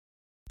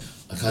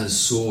I kind of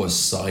saw a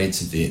side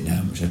to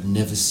Vietnam which I'd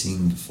never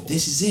seen before.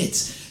 This is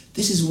it.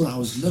 This is what I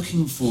was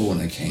looking for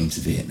when I came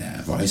to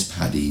Vietnam. Rice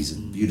paddies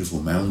and beautiful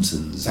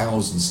mountains,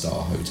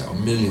 1,000-star hotel,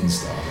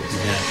 1,000,000-star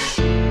hotel. Yeah.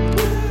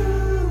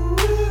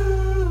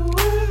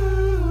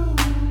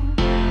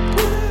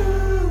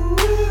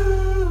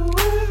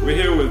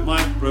 We're here with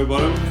Mike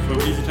Rowbottom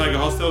from Easy Tiger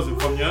Hostels in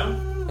Phong Nha.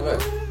 Hello.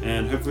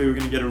 And hopefully we're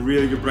going to get a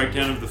really good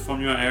breakdown of the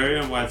Phong Nha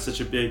area and why it's such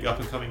a big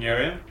up-and-coming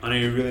area. I know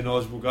you're a really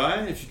knowledgeable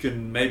guy. If you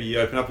can maybe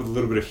open up with a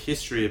little bit of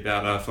history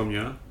about Phong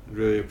Nha, I'd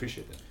really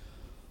appreciate that.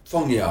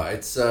 Phong Nha,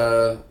 it's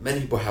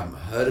many people haven't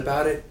heard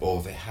about it, or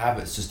if they have,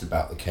 it's just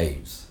about the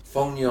caves.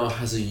 Phong Nha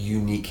has a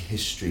unique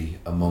history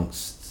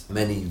amongst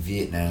many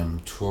Vietnam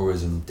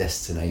tourism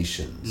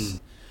destinations.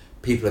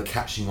 People are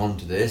catching on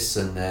to this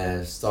and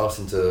they're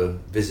starting to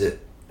visit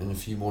in a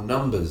few more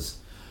numbers.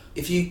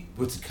 If you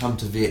were to come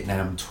to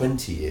Vietnam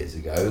 20 years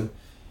ago,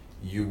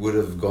 you would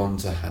have gone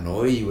to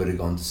Hanoi, you would have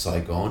gone to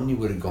Saigon, you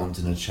would have gone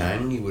to Nha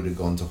Trang, you would have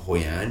gone to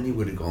Hoi An, you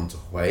would have gone to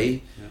Hue,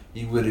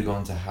 you would have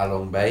gone to Ha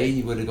Long Bay,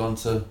 you would have gone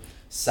to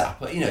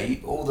Sapa,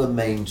 all the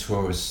main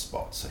tourist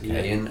spots,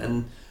 okay? Yeah.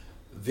 And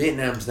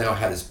Vietnam's now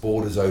had its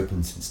borders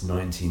open since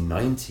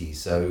 1990,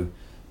 so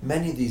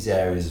many of these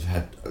areas have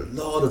had a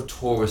lot of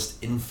tourist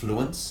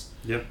influence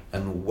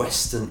and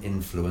Western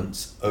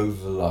influence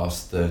over the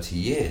last 30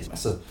 years.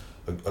 That's a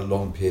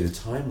long period of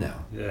time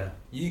now. Yeah.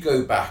 You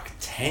go back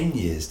 10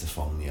 years to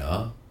Phong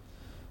Nha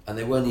and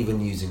they weren't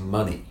even using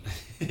money,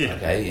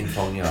 okay, in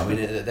Phong Nha. I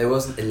mean, there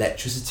wasn't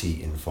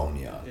electricity in Phong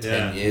Nha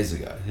 10 years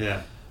ago.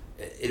 Yeah.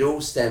 It all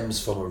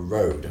stems from a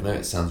road. I know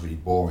it sounds really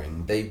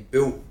boring. They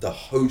built the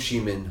Ho Chi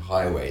Minh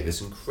Highway,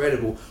 this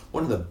incredible,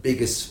 one of the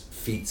biggest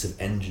feats of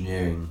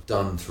engineering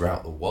done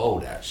throughout the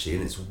world, actually,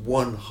 and it's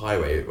one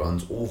highway. It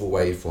runs all the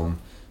way from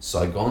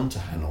Saigon to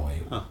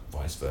Hanoi, or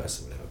vice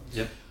versa, whatever.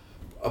 Yep.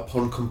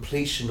 Upon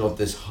completion of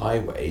this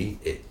highway,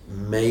 it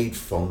made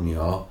Phong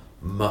Nha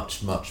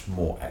much, much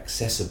more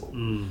accessible.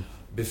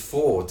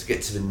 Before, to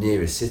get to the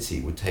nearest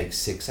city would take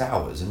 6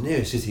 hours, and the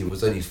nearest city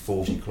was only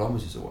 40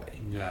 kilometers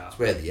away. Yeah. It's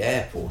where the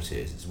airport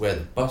is, it's where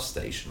the bus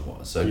station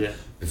was. So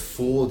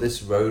before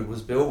this road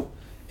was built,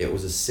 it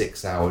was a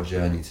 6-hour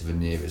journey to the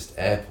nearest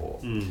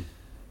airport.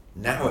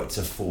 Now it's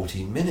a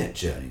 40-minute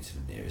journey to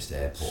the nearest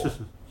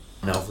airport.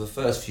 Now, for the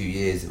first few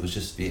years, it was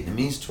just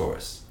Vietnamese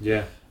tourists.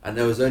 Yeah. And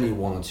there was only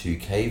 1 or 2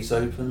 caves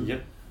open.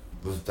 Yep.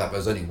 There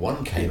was only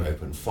 1 cave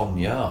open, Phong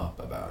Nha,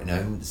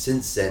 and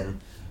since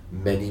then,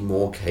 many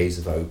more caves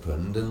have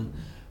opened,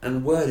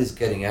 and word is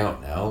getting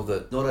out now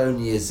that not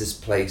only is this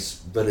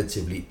place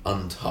relatively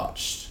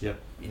untouched. Yep.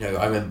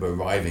 I remember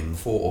arriving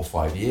 4 or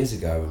 5 years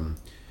ago, and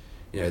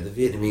the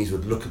Vietnamese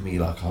would look at me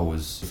like I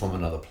was from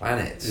another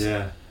planet.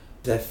 Yeah.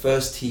 Their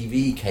first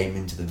TV came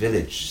into the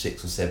village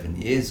 6 or 7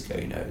 years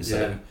ago,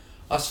 so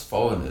us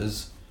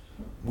foreigners,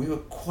 we were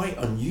quite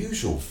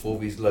unusual for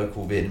these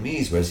local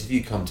Vietnamese, whereas if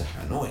you come to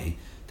Hanoi,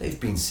 they've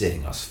been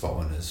seeing us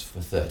foreigners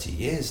for 30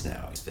 years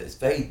now. It's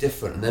very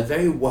different, and they're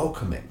very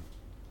welcoming.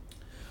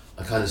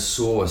 I kind of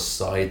saw a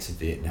side to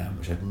Vietnam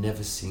which I'd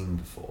never seen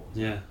before.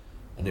 Yeah.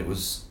 And it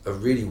was a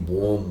really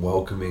warm,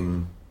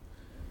 welcoming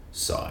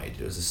side.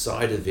 It was a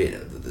side of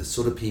Vietnam, the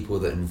sort of people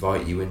that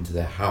invite you into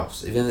their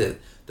house. Even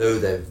though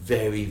they're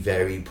very,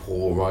 very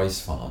poor rice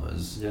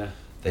farmers,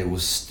 they will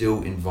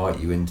still invite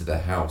you into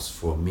their house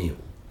for a meal.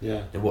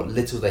 Yeah. And what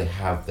little they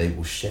have, they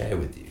will share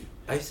with you.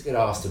 I used to get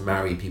asked to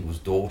marry people's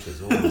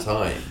daughters all the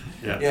time.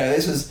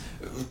 This was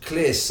a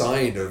clear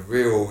sign of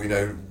real,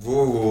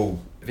 rural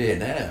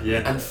Vietnam.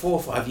 Yeah. And 4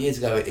 or 5 years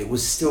ago, it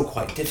was still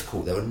quite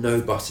difficult. There were no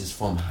buses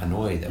from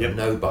Hanoi. There were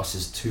no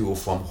buses to or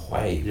from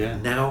Hue. Yeah.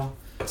 Now,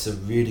 it's a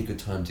really good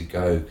time to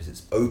go because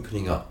it's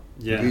opening up,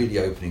 really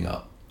opening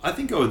up. I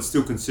think I would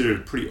still consider it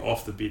a pretty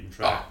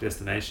off-the-beaten-track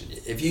destination.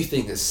 If you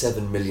think that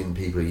 7 million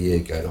people a year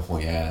go to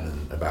Hoi An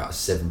and about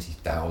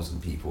 70,000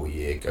 people a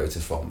year go to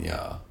Phong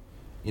Nha,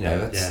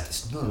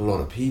 that's not a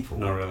lot of people.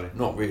 Not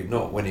really.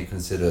 Not when you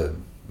consider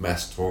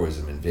mass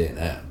tourism in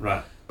Vietnam.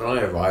 Right. When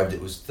I arrived,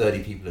 it was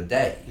 30 people a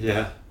day.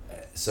 Yeah.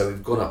 So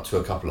we've gone up to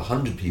a couple of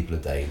hundred people a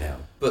day now.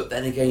 But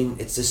then again,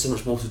 it's just so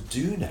much more to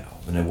do now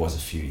than there was a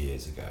few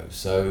years ago.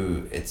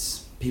 So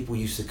people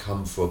used to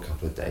come for a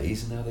couple of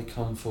days, and now they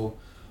come for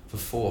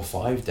 4 or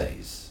 5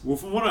 days. Well,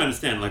 from what I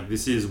understand,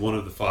 this is one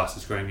of the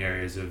fastest growing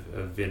areas of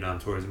Vietnam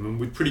tourism, and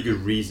with pretty good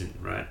reason,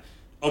 right?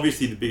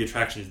 Obviously, the big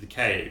attraction is the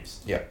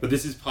caves. Yeah. But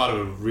this is part of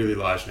a really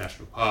large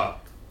national park.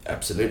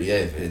 Absolutely, yeah.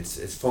 It's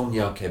Phong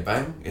Nha Ke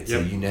Bang. It's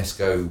a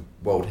UNESCO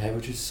World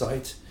Heritage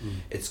Site.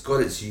 It's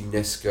got its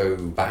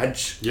UNESCO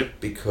badge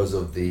because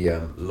of the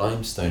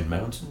limestone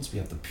mountains. We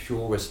have the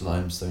purest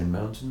limestone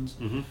mountains.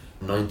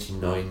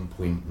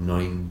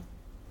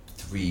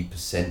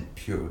 99.93%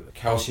 pure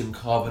calcium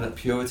carbonate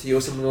purity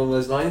or something along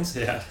those lines.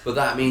 Yeah. But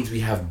that means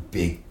we have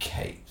big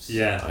caves.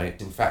 Yeah. Right?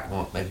 In fact,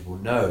 what many people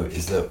know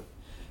is that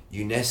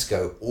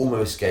UNESCO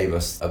almost gave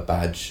us a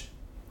badge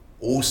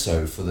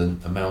also for the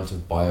amount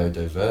of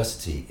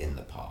biodiversity in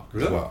the park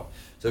as well.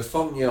 So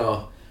Phong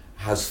Nha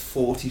has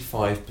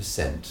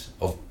 45%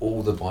 of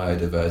all the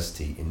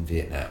biodiversity in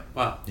Vietnam.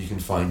 Wow. You can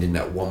find in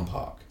that one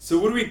park. So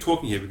what are we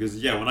talking here? Because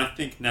when I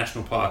think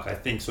national park, I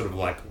think sort of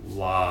like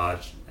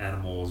large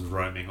animals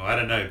roaming, or I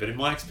don't know. But in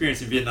my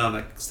experience in Vietnam,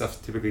 that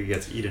stuff typically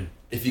gets eaten.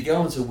 If you go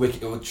onto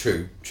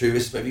true,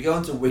 but if you go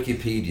onto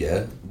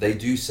Wikipedia, they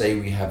do say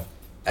we have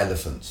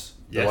elephants.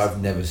 Yes. Though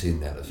I've never seen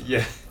an elephant.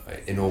 Yeah.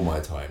 In all my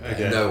time.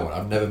 Okay. No one.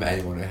 I've never met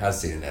anyone who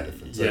has seen an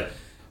elephant. So,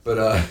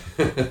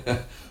 Yeah.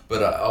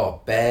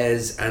 But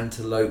bears,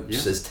 antelopes.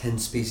 Yeah. There's 10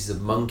 species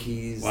of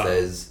monkeys. Wow.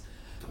 There's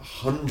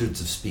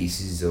hundreds of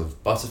species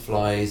of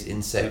butterflies,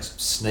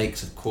 insects,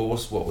 snakes. Of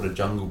course, what would a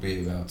jungle be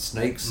without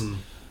snakes?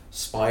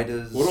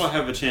 Spiders. What do I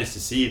have a chance to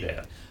see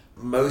there?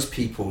 Most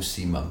people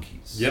see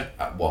monkeys. Yep.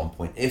 At one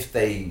point, if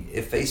they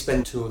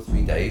spend 2 or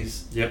 3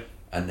 days. Yep.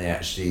 And they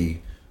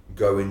actually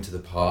go into the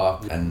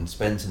park and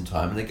spend some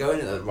time, and they go in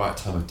at the right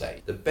time of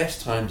day. The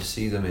best time to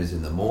see them is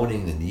in the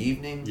morning and in the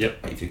evening.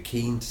 Yep. If you're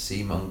keen to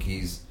see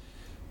monkeys,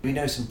 we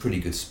know some pretty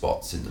good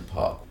spots in the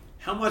park.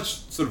 How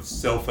much sort of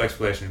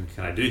self-exploration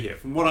can I do here?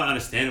 From what I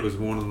understand, it was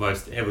one of the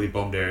most heavily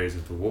bombed areas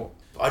of the war.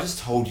 I just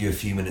told you a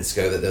few minutes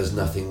ago that there was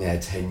nothing there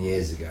 10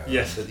 years ago.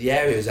 Yes. But the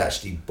area was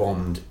actually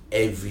bombed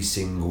every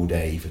single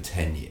day for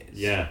 10 years.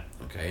 Yeah.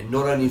 Okay,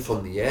 not only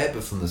from the air,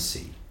 but from the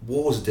sea.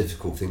 War's a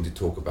difficult thing to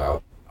talk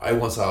about. I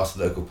once asked a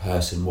local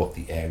person what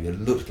the area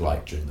looked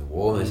like during the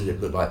war, and they said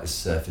it looked like the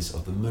surface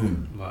of the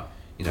moon. Wow.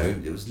 You know,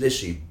 it was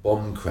literally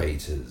bomb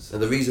craters.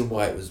 And the reason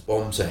why it was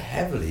bombed so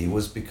heavily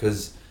was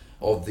because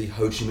of the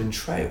Ho Chi Minh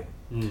Trail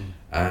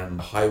and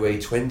Highway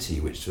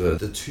 20, which were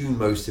the 2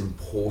 most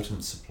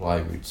important supply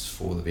routes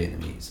for the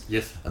Vietnamese.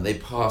 Yes. And they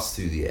passed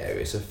through the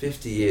area. So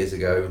 50 years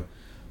ago,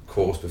 of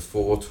course,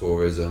 before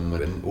tourism,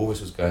 when all this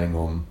was going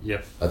on,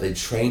 Yep. they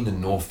trained the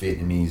North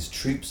Vietnamese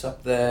troops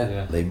up there.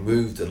 Yeah. They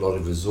moved a lot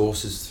of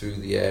resources through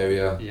the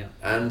area. Yeah.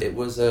 And it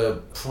was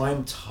a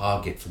prime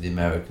target for the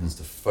Americans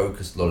to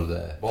focus a lot of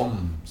their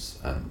bombs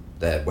and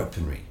their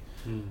weaponry.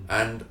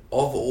 And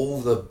of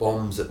all the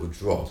bombs that were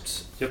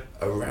dropped, Yep.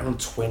 around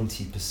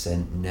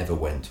 20% never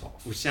went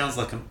off. Which sounds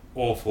like an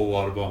awful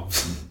lot of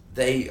bombs.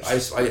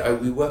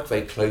 We work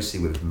very closely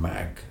with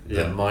MAG,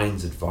 Yeah. the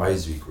Mines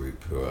Advisory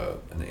Group, who are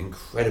an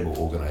incredible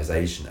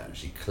organisation that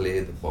actually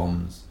cleared the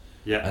bombs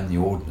Yeah. and the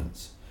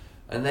ordnance.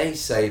 And they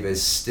say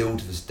there's still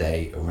to this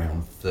day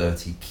around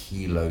 30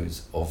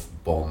 kilos of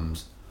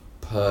bombs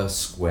per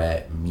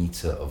square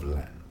metre of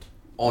land,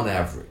 on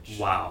average.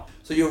 Wow.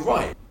 So you're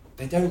right.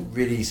 They don't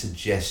really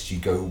suggest you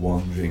go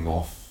wandering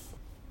off.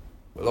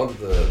 A lot of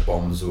the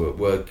bombs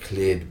were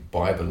cleared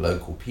by the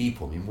local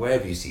people. I mean,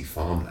 wherever you see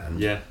farmland,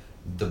 Yeah.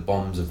 the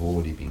bombs have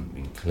already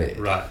been cleared.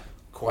 Right.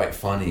 Quite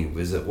funny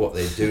was that what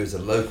they'd do is the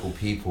local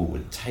people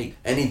would take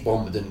any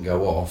bomb that didn't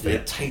go off,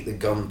 they'd take the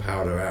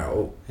gunpowder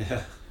out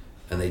Yeah.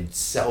 and they'd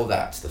sell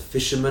that to the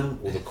fishermen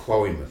or the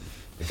quarrymen.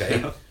 Okay?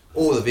 Yeah.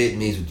 Or the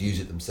Vietnamese would use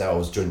it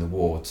themselves during the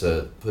war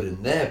to put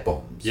in their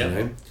bombs, Yeah. you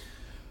know?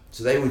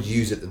 So they would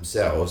use it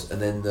themselves,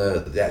 and then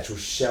the actual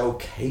shell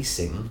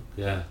casing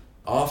Yeah.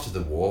 after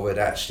the war would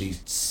actually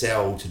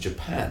sell to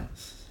Japan.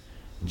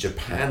 And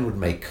Japan would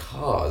make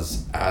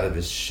cars out of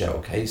this shell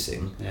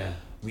casing, Yeah.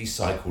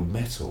 recycled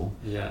metal,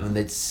 Yeah. and then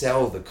they'd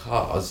sell the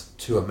cars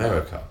to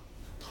America.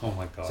 Oh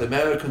my god. So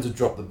Americans would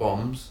drop the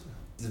bombs,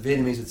 the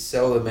Vietnamese would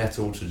sell the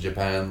metal to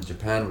Japan,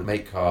 Japan would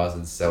make cars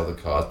and sell the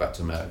cars back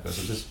to America.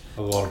 So just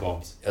a lot of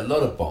bombs. a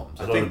lot of bombs,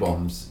 I a lot of think-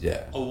 bombs,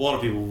 yeah. A lot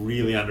of people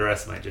really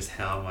underestimate just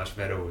how much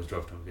metal was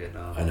dropped on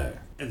Vietnam. I know.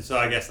 And so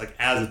I guess like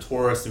as a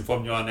tourist in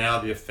Phong Nha now,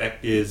 the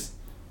effect is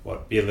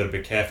be a little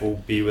bit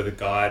careful, be with a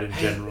guide in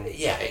general.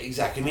 Yeah,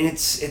 exactly. I mean,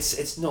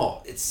 it's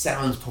not. It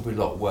sounds probably a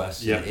lot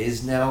worse Yeah. than it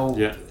is now.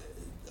 Yeah.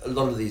 A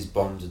lot of these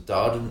bombs are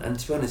dud, and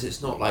to be honest, it's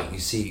not like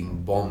you're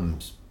seeing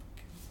bombs.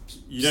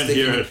 You don't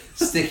hear it.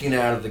 sticking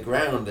out of the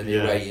ground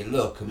anywhere Yeah. you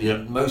look. I mean, Yeah.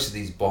 most of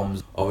these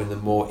bombs are in the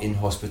more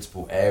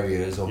inhospitable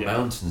areas or Yeah.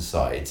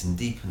 mountainsides and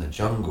deep in the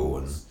jungle,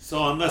 and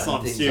So unless and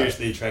I'm things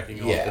seriously trekking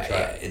off the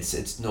track.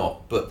 it's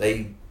not. But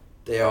they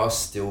are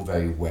still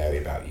very wary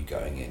about you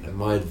going in. And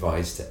my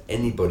advice to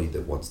anybody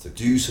that wants to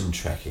do some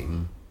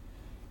trekking,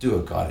 do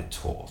a guided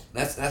tour.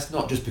 That's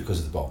not just because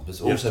of the bombs. It's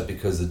also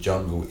because the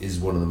jungle is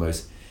one of the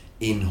most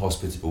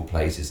inhospitable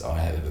places I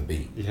have ever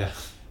been. Yeah.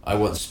 I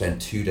once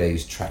spent 2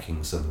 days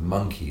tracking some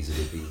monkeys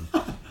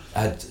that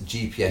had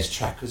GPS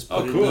trackers put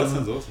Oh, in cool. That them.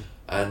 sounds awesome.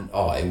 And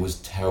it was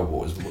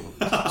terrible. It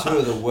was 2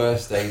 of the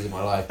worst days of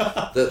my life.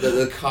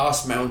 The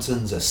karst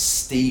mountains are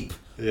steep.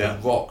 Yeah.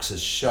 The rocks are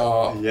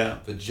sharp. Yeah.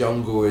 The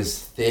jungle is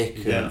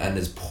thick, Yeah. and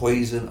there's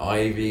poison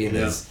ivy, and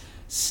Yeah. there's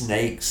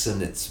snakes,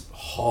 and it's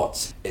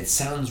hot. It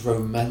sounds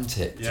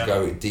romantic Yeah. to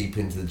go deep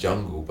into the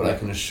jungle, but I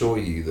can assure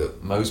you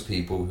that most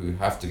people who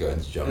have to go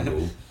into the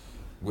jungle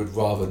would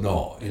rather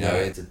not. You know,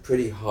 Yeah. it's a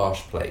pretty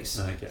harsh place.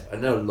 Okay. I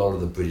know a lot of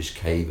the British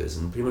cavers,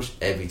 and pretty much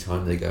every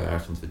time they go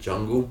out into the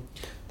jungle,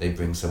 they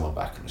bring someone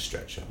back on a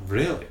stretcher.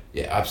 Really?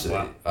 Yeah,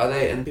 absolutely. Wow. Are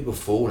they? And people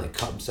fall and they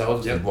cut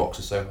themselves Yep. because the rocks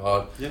are so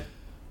hard. Yep.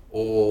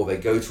 Or they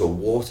go to a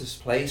water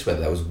place where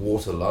there was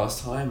water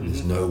last time and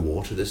there's no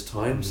water this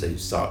time, so you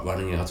start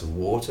running out of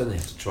water and they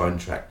have to try and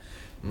track.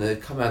 And they've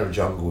come out of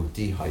jungle with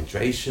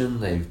dehydration.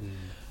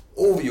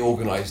 all the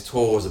organised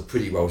tours are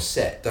pretty well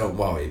set, don't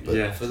worry. But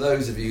Yeah. for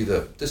those of you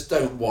that just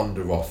don't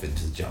wander off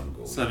into the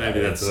jungle, So maybe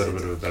that's a little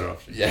bit of a better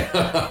option.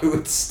 Yeah, I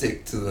would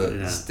stick to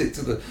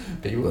the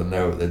people that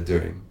know what they're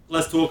doing.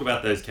 Let's talk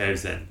about those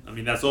caves then. I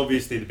mean, that's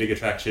obviously the big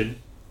attraction.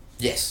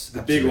 Yes,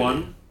 The big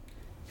one,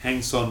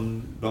 Hang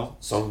Son Dong.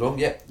 Songdong,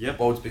 yep. Yep.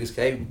 World's biggest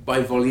cave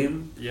by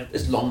volume. Yep.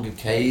 There's longer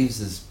caves,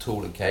 there's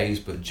taller caves,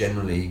 but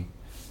generally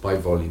by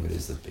volume it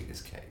is the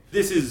biggest cave.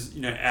 This is,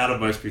 out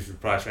of most people's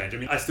price range. I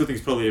mean, I still think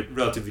it's probably a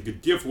relatively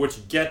good deal for what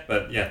you get,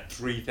 but yeah,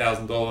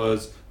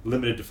 $3,000,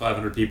 limited to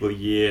 500 people a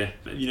year.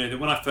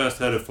 When I first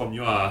heard of Phong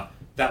Nha,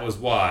 that was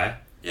why.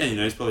 Yeah,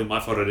 it's probably my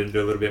fault I didn't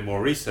do a little bit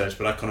more research,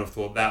 but I kind of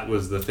thought that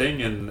was the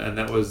thing and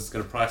that was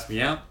going to price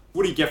me out.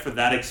 What do you get for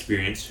that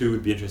experience? Who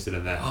would be interested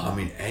in that? I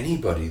mean,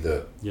 anybody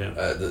that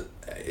that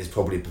is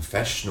probably a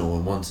professional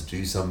and wants to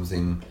do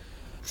something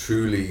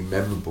truly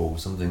memorable,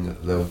 something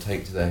that they'll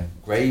take to their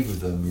grave with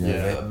them,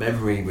 a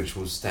memory which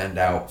will stand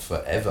out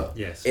forever.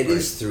 Yes, it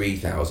is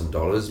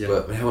 $3,000, Yep.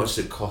 but how much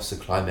does it cost to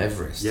climb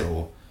Everest? Yep.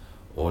 Or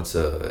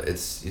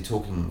you're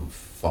talking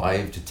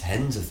 $5,000 to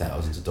tens of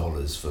thousands of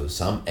dollars for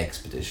some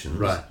expeditions.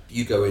 Right.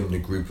 You go in a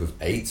group of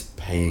 8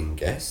 paying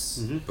guests,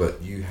 Mm-hmm.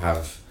 but you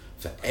have,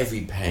 for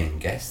every paying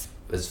guest,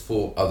 there's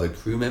 4 other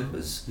crew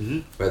members, Mm-hmm.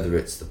 whether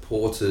it's the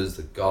porters,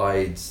 the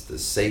guides, the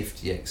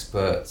safety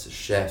experts, the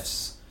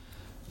chefs.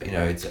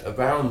 It's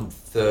around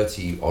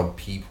 30 odd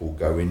people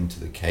go into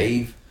the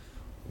cave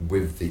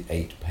with the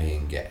 8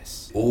 paying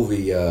guests. All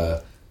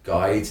the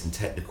guides and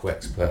technical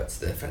experts,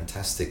 they're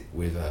fantastic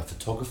with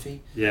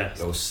photography. Yeah.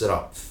 They'll set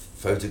up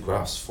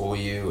photographs for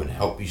you and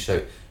help you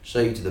show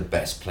you to the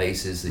best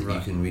places that you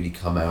Right. can really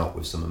come out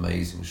with some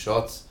amazing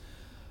shots.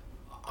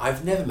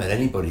 I've never met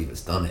anybody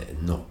that's done it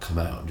and not come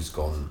out and just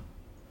gone,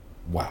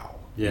 wow.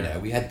 Yeah.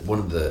 We had one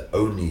of the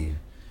only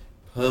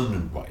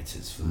permanent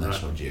writers for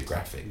National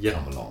Geographic Yeah.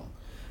 come along,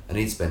 and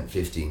he'd spent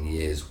 15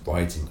 years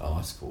writing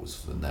articles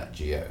for Nat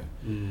Geo,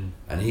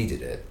 and he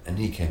did it, and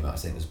he came out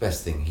saying it was the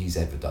best thing he's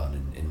ever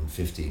done in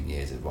 15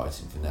 years of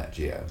writing for Nat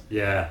Geo.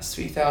 Yeah. It's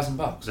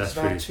 $3,000. That's It's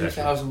about pretty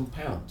special.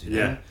 £2,000.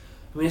 Yeah.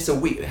 I mean, it's a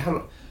week.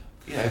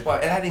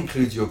 But that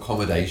includes your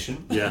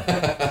accommodation. Yeah.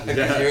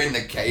 Because you're in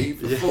the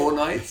cave for 4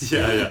 nights.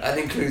 Yeah, yeah. That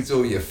includes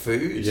all your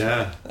food.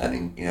 Yeah.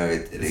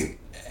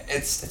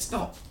 It's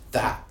not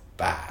that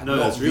bad.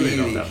 No, it's really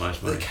not that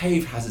much money. The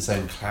cave has its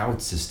own cloud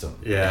system.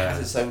 Yeah. It has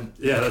its own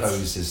Yeah, eco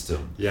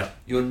system. Yeah.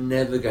 You're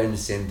never going to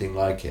see anything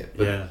like it.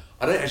 But Yeah.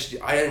 I don't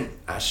actually. I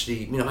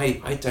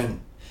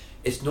don't.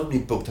 It's normally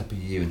booked up a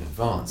year in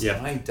advance.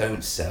 Yeah. I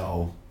don't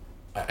sell.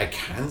 I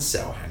can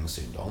sell Hang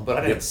Soon Dong, but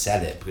I don't Yep.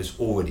 sell it because it's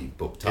already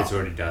booked up. It's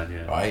already done,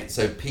 yeah. Right?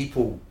 So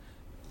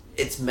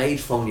it's made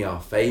Phong Nha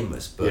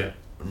famous, but Yeah.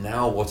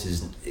 now what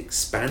is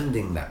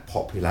expanding that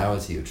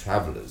popularity of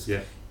travellers Yeah.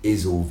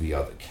 is all the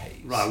other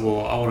caves. Right,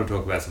 well, I want to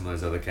talk about some of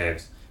those other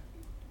caves.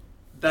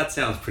 That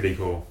sounds pretty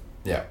cool.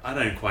 Yeah. I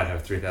don't quite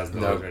have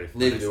 $3,000 No, ready for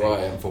neither this do thing.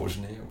 I,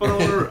 unfortunately.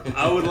 But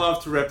I would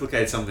love to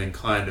replicate something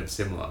kind of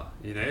similar.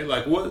 There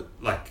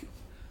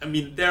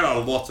are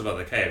lots of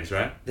other caves,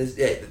 right?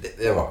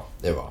 There are.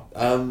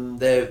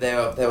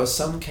 There are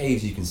some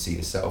caves you can see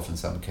yourself, and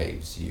some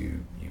caves you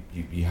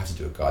have to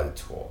do a guided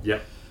tour.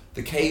 Yep.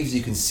 The caves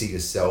you can see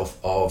yourself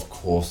are, of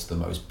course, the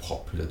most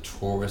popular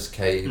tourist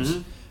caves,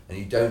 Mhm. and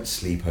you don't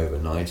sleep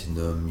overnight in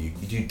them. You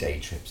do day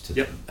trips to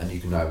Yep. them, and you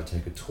can either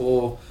take a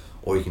tour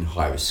or you can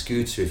hire a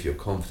scooter if you're a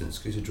confident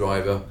scooter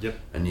driver. Yep.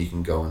 And you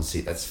can go and see.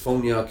 That's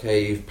Phong Nha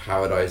Cave,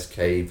 Paradise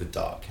Cave, the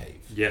Dark Cave.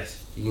 Yes.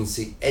 You can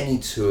see any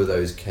 2 of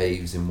those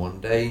caves in one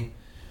day.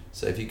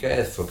 So if you go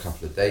there for a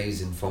couple of days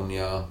in Phong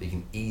Nha, you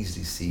can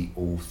easily see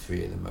all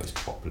 3 of the most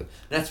popular.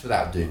 And that's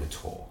without doing a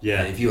tour.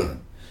 Yeah. And if you're on a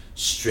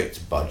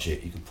strict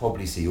budget, you could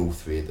probably see all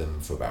 3 of them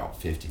for about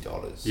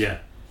 $50. Yeah.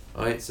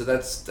 Right? So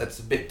that's a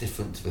bit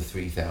different to the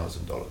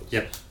 $3,000.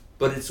 Yep.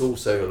 But it's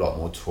also a lot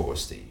more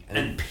touristy. And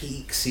in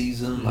peak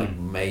season, like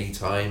May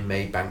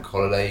bank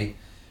holiday,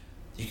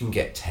 you can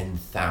get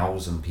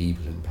 10,000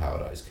 people in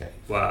Paradise Cave.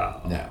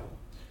 Wow. Now.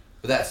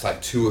 But that's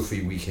like 2 or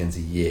 3 weekends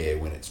a year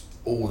when it's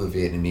all the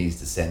Vietnamese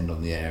descend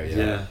on the area,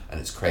 Yeah.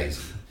 and it's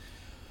crazy.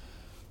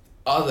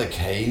 Other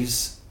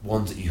caves,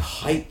 ones that you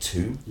hike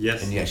to,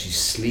 Yes. and you actually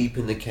sleep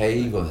in the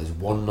cave, or there's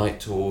 1-night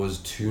tours,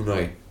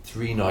 2-night,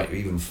 3-night, or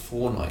even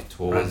 4-night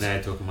tours. Right now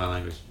you're talking my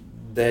language.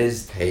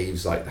 There's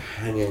caves like the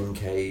Hang En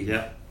Cave,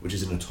 Yeah. which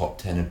is in the top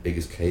 10 of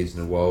biggest caves in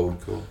the world.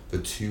 Cool. The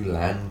Tu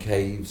Lan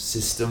Cave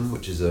system,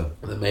 which is an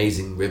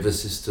amazing river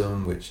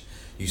system, which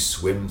you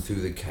swim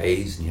through the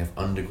caves and you have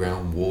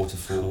underground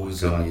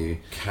waterfalls, Oh my God. and you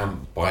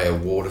camp by a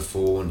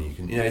waterfall, and you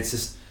can, it's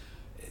just,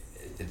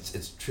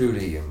 it's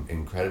truly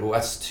incredible.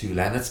 That's Tu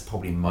Lan. That's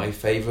probably my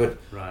favourite.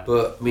 Right.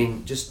 But I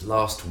mean, just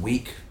last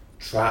week,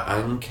 Tra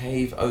An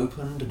Cave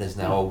opened, and there's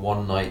now a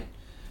 1-night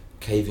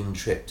caving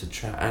trip to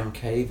Tra An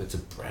Cave. It's a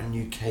brand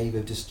new cave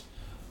they've just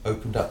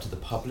opened up to the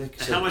public.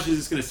 How much is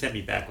this going to set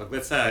me back? Like,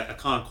 let's say I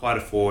can't quite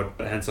afford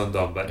a Hands-on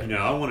Dog, but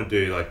I want to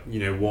do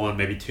 1,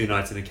 maybe 2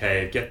 nights in a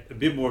cave, get a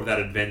bit more of that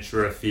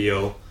adventurer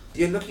feel.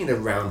 You're looking at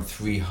around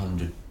between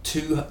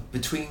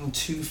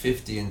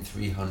 $250 and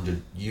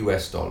 $300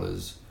 US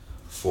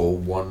for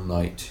 1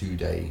 night, 2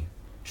 day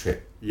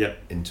trip Yep.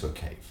 into a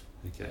cave.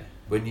 Okay.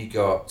 When you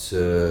go up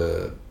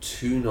to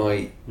 2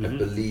 night, I Mhm.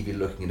 believe you're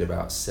looking at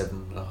about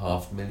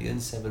 7.5 million,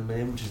 7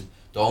 million, which is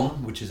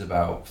dong, which is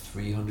about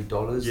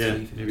 $300, Yeah,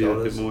 maybe a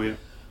 $350. bit more, yeah.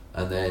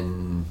 And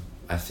then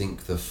I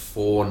think the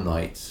 4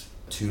 night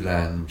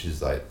Tulan, which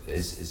is like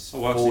is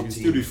Oh, wow, so you can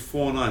still do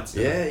 4 nights.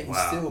 yeah, you can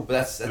Wow. still, but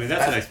that's I mean,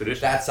 that's an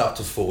expedition. That's up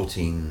to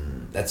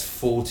 14. That's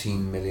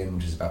 14 million,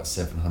 which is about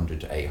 700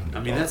 to 800.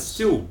 I mean,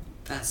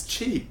 that's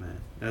cheap, man.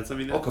 That's, I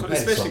mean, Or compared to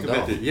especially Sondong.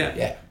 compared to, yeah.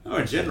 Yeah. Oh,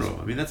 in general,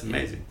 I mean, that's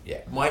amazing.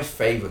 Yeah, my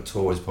favorite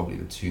tour is probably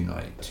the 2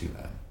 night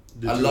Tulan.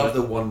 The I two love night-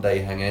 the 1 day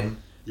hang in.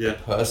 Yeah.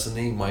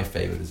 Personally, my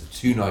favorite is a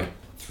 2 night,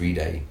 3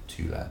 day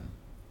Tulan.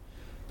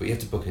 But you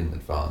have to book it in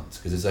advance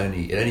because it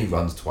only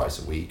runs twice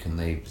a week, and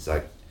there's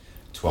like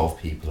 12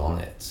 people on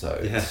it. So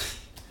Yeah.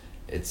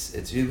 it's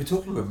we're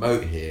talking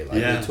remote here. Like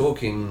Yeah. we're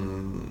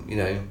talking,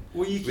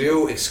 Well, you can,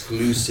 real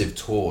exclusive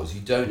tours.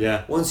 You don't.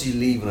 Yeah. Once you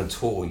leave on a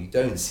tour, you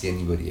don't see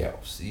anybody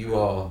else. You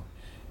are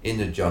in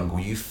the jungle.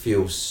 You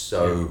feel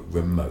so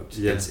remote.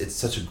 Yeah. It's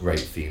such a great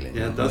feeling.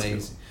 Yeah, it does feel-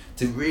 Amazing.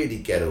 To really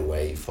get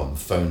away from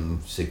phone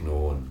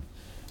signal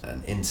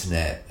and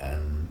internet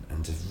and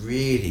to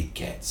really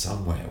get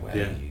somewhere where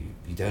Yeah.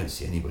 you don't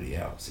see anybody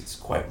else. It's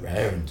quite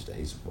rare in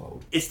today's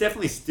world. it's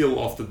definitely still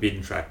off the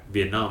beaten track,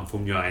 Vietnam,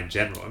 Phong Nha in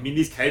general. I mean,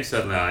 these caves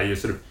certainly are. You're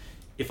sort of,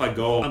 if I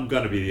go, I'm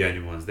going to be the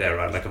only ones there,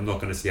 right? Like, I'm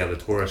not going to see other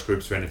tourist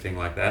groups or anything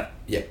like that.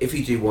 Yeah, if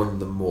you do one of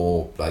the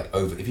more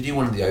if you do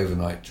one of the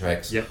overnight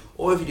treks, Yep.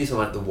 or if you do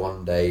something like the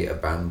 1 day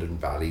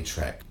abandoned valley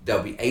trek,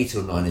 there'll be 8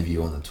 or 9 of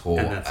you on the tour,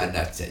 And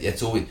that's it.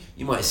 It's all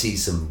you might see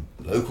some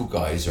local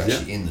guys who are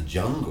actually in the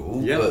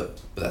jungle, Yeah. but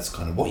that's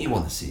kind of what you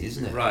want to see,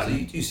 isn't it? Right. So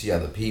you do see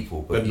other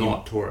people, But you-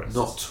 not tourists.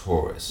 Not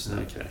tourists. no.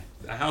 Okay.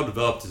 How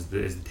developed is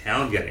the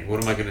town getting?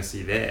 What am I going to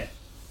see there?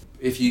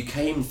 If you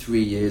came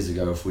 3 years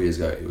ago or 4 years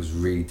ago, it was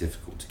really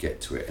difficult to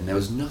get to it, and there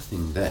was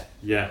nothing there.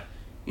 Yeah.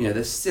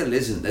 There still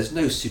isn't. There's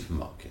no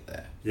supermarket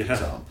there, for Yeah.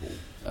 example.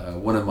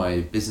 One of my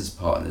business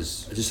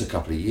partners, just a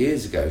couple of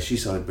years ago, she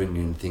started bringing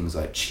in things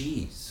like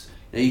cheese.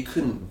 Now, you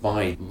couldn't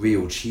buy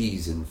real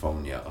cheese in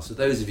Phong Nha. So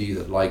those of you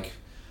that like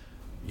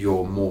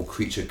your more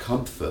creature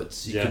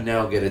comforts, you can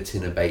now get a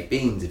tin of baked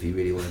beans if you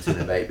really want a tin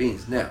of baked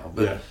beans now.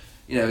 But,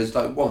 it's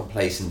like one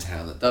place in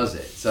town that does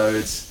it.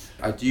 So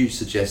I do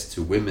suggest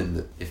to women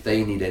that if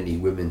they need any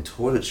women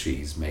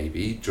toiletries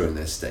maybe during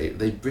their stay,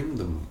 they bring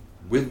them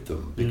with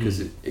them, because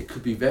it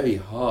could be very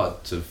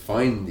hard to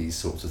find these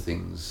sorts of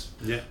things.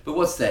 Yeah. But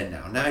what's there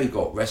now? Now you've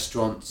got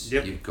restaurants,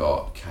 Yep. you've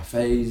got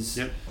cafes,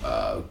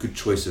 Yep. good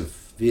choice of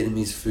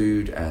Vietnamese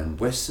food and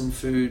Western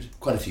food,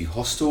 quite a few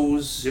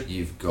hostels, Yep.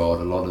 you've got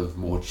a lot of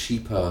more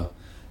cheaper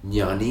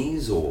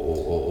Nyanese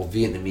or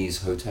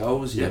Vietnamese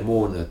hotels, Yep.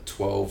 more in the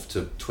 $12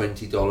 to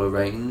 $20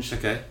 range.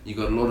 Okay. You've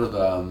got a lot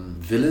of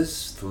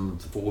villas from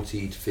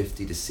 $40 to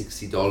 $50 to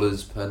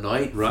 $60 per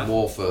night, Right.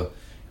 more for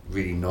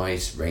really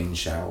nice rain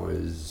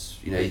showers.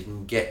 You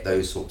can get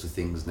those sorts of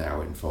things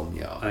now in Phong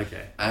Nha.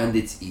 Okay. And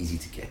it's easy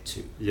to get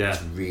to. Yeah.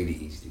 It's really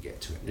easy to get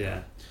to it. Yeah.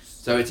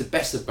 So it's a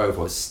best of both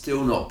worlds.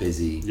 Still not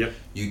busy. Yep.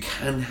 You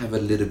can have a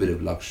little bit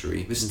of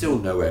luxury. We're still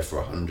nowhere for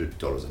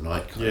 $100 a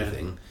night kind of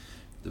thing.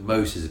 The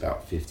most is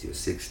about 50 or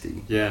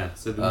 60. Yeah.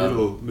 So the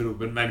middle,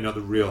 but maybe not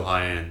the real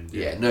high end.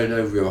 Yeah, no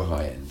real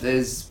high end.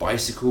 There's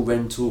bicycle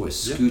rental, there's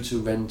scooter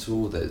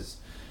rental, there's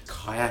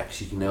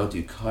kayaks. You can now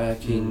do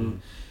kayaking.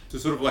 So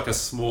sort of like a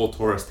small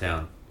tourist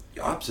town.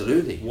 Yeah,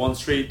 absolutely. 1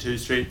 street, 2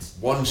 streets.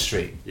 One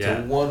street. Yeah.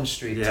 It's a one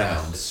street Yeah.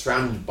 town. It's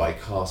surrounded by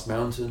karst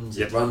mountains.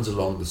 Yep. It runs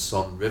along the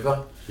Son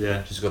River, Yeah.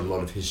 which has got a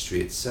lot of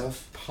history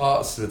itself.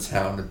 Parts of the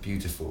town are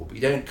beautiful, but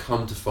you don't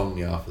come to Phong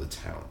Nha for the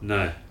town.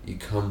 No. You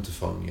come to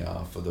Phong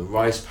Nha for the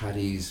rice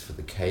paddies, for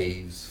the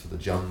caves, for the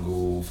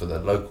jungle, for the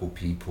local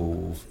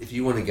people. If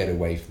you want to get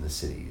away from the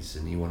cities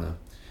and you want to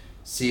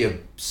see a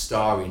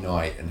starry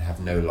night and have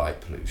no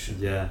light pollution.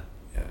 Yeah.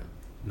 Yeah.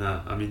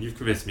 No, I mean, you've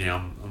convinced me.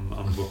 I'm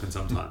booking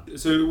sometime.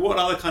 So what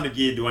other kind of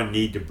gear do I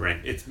need to bring?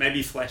 It's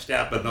maybe fleshed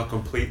out, but not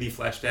completely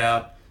fleshed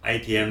out.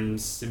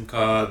 ATMs, SIM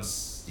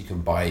cards. You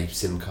can buy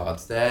SIM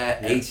cards there.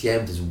 Yeah.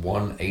 ATM, there's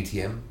one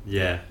ATM.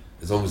 Yeah.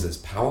 As long as there's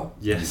power.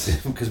 Yes.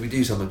 Because we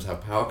do sometimes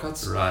have power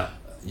cuts. Right.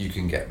 You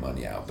can get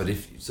money out. But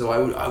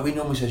we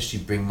normally suggest you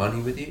bring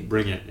money with you.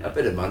 Bring it. A Yeah.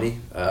 bit of money.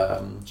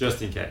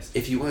 Just in case.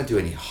 If you want to do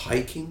any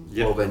hiking,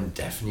 Yep. well then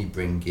definitely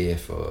bring gear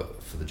for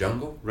the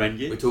jungle. Rain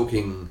gear. We're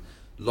talking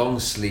long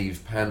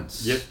sleeve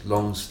pants, Yep.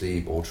 long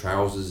sleeve or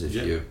trousers if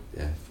Yep. you're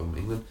from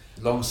England.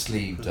 Long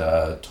sleeved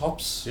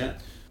tops, Yeah.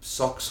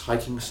 socks,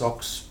 hiking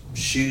socks,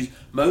 shoes.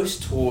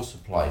 Most tours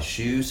supply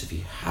shoes. If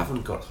you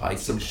haven't got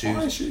hiking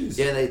shoes,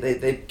 yeah,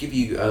 they give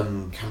you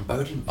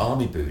Cambodian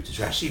army boots, which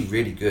are actually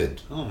really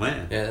good. Oh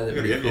man. Yeah, they're You gotta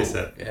really get me a cool.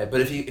 set. Yeah, but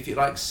if you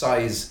like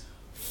size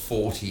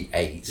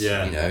 48,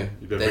 Yeah, you better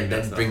bring that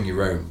then stuff. bring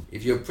your own.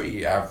 If you're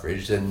pretty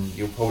average, then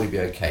you'll probably be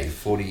okay.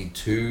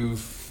 42,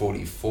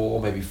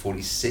 44, maybe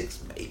 46,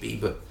 maybe,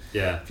 but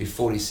Yeah. If you're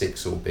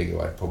 46 or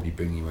bigger, I'd probably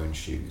bring your own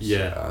shoes.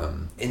 Yeah.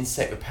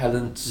 Insect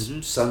repellents,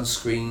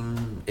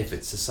 sunscreen, if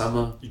it's the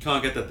summer. You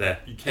can't get that there.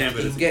 You can,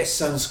 but you can get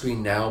sunscreen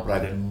now,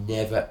 but I've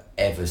never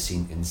ever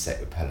seen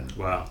insect repellent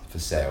for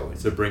sale.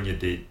 So bring your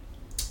DEET.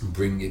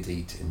 Bring your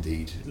DEET,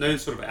 indeed. No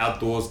sort of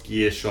outdoors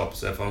gear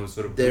shops. If I'm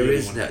sort of there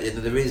is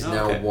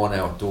now one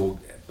outdoor,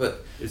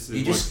 but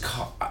you just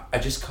can't. I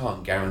just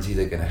can't guarantee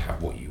they're going to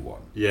have what you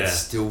want. Yeah, it's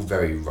still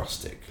very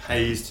rustic.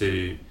 Pays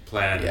to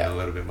plan a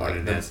little bit more in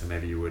advance, so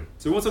maybe you would.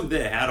 So once I'm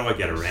there, how do I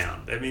get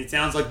around? I mean, it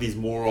sounds like these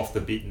more off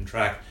the beaten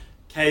track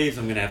caves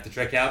I'm going to have to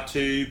trek out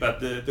to,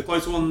 but the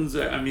close ones,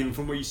 I mean,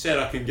 from what you said,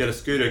 I can get a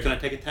scooter. Can I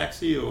take a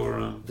taxi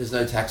or? There's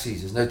no taxis.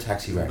 There's no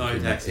taxi rank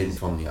in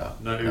Phong Nha.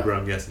 No Uber,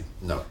 I'm guessing.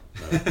 No.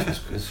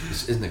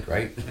 Isn't it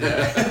great?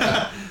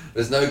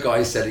 There's no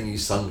guy selling you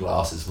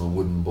sunglasses from a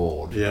wooden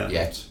board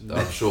yet.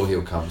 I'm sure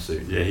he'll come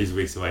soon. Yeah, he's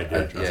weeks away.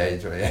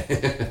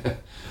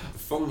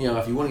 Phong Nha,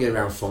 if you want to get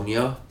around Phong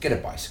Nha, get a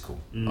bicycle.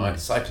 Right?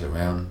 Cycle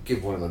around.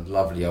 Give one of the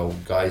lovely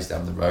old guys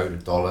down the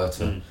road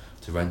 $1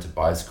 to rent a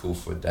bicycle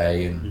for a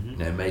day and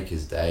make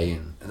his day,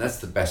 and that's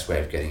the best way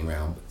of getting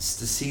around. But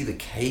to see the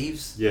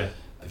caves,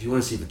 if you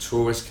want to see the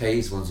tourist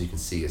caves, ones you can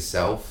see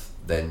yourself,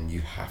 then you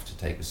have to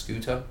take a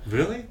scooter.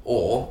 Really?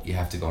 Or you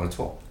have to go on a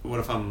tour. What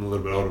if I'm a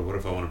little bit older? What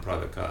if I want a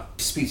private car?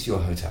 Speak to your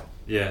hotel.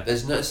 Yeah.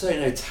 There's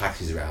certainly no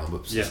taxis around,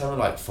 but somewhere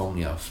like Phong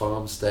Nha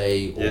Farm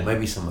Stay or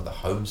maybe some of the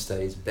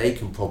homestays, they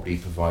can probably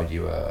provide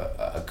you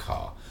a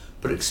car,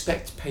 but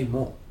expect to pay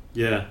more.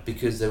 Yeah.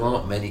 Because there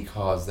aren't many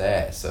cars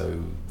there.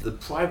 So the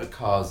private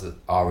cars that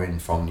are in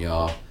Phong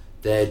Nha,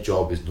 their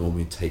job is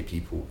normally to take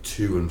people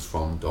to and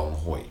from Dong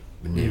Hoi,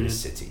 the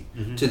nearest city,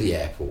 to the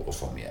airport or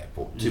from the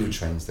airport, to a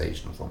train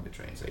station or from the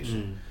train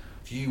station.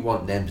 If you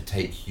want them to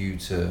take you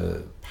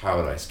to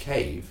Paradise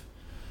Cave,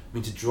 I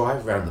mean, to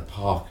drive around the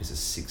park is a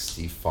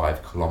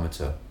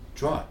 65-kilometre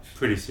drive.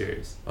 Pretty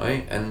serious.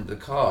 Right? And the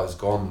car is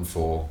gone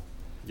for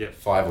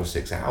 5 or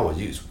 6 hours.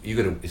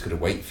 It's got to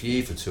wait for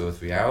you for 2 or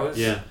 3 hours.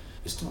 Yeah.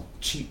 It's not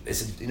cheap.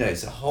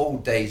 It's a whole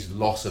day's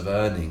loss of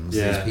earnings.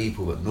 There's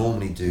people that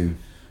normally do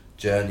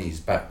journeys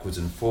backwards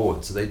and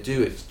forwards, so they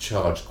do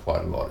charge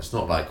quite a lot. It's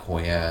not like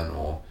Hoi An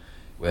or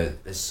where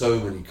there's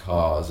so many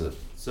cars.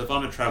 So if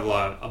I'm a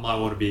traveller, I might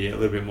want to be a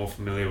little bit more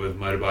familiar with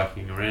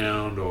motorbiking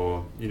around,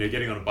 or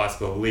getting on a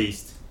bicycle at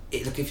least.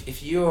 Look,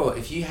 if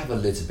you have a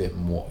little bit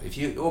more, if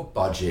your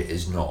budget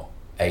is not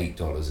 $8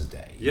 a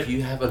day, if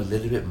you have a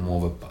little bit more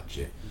of a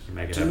budget, you can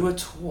make it do a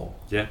tour.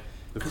 Yeah.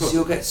 Because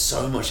you'll get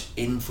so much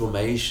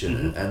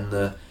information,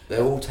 and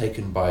they're all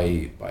taken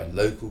by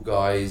local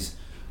guys.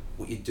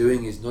 What you're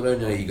doing is not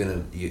only are you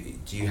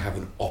do you have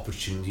an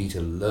opportunity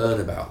to learn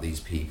about these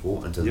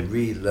people and to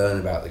really learn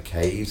about the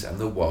caves and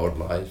the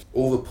wildlife.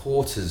 All the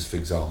porters, for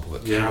example,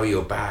 that carry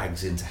your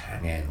bags into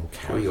Hang En or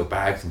carry your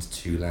bags into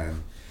Tu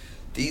Lan,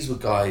 these were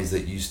guys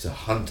that used to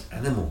hunt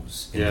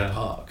animals in the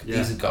park.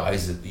 These are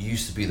guys that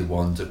used to be the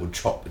ones that would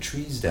chop the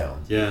trees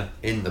down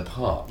in the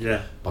park.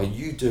 By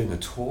you doing a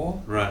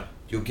tour,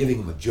 you're giving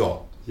them a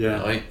job,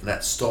 right? And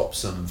that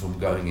stops them from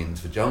going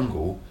into the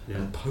jungle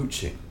and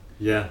poaching.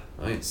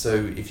 Right. So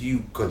if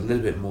you've got a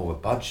little bit more of a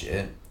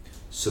budget,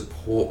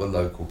 support the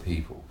local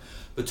people.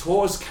 The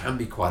tours can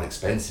be quite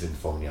expensive in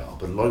Phong Nha,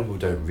 but a lot of people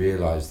don't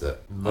realise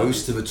that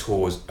most of the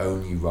tours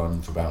only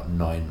run for about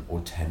 9 or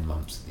 10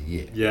 months of the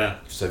year.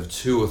 So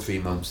 2 or 3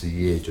 months a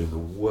year during the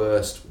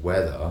worst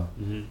weather,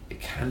 it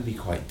can be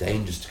quite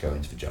dangerous to go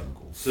into the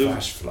jungle.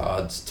 Flash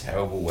floods,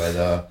 terrible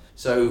weather.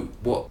 So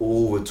what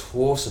all the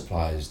tour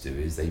suppliers do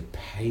is they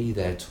pay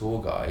their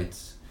tour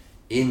guides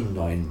in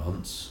 9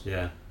 months.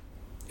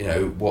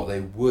 What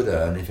they would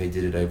earn if they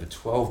did it over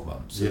 12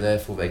 months. So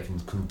therefore they can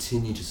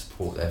continue to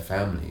support their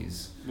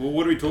families. Well,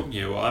 what are we talking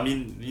here? Well, I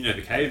mean,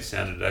 the caves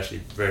sounded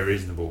actually very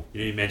reasonable.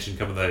 You mentioned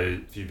some of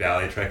those few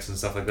valley treks and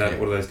stuff like that.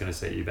 What are those going to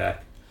set you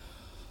back?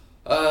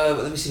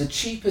 Let me see. The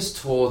cheapest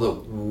tour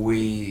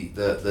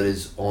that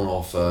is on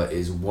offer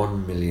is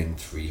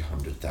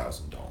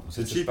 $1,300,000.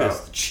 The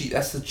cheapest.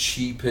 That's the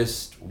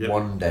cheapest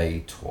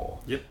one-day tour.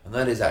 And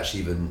that is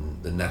actually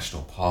even the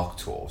national park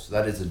tour. So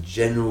that is a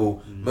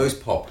general,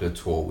 most popular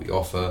tour we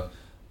offer.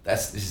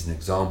 This is an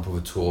example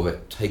of a tour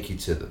that take you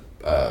to the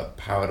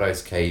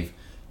Paradise Cave,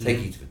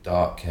 take you to the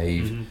Dark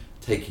Cave,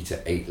 take you to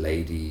Eight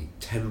Lady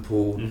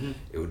Temple.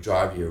 It will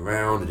drive you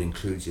around. It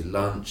includes your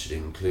lunch. It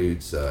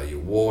includes your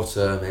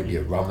water, maybe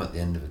a rum at the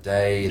end of the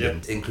day. Then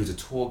it includes a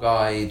tour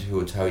guide who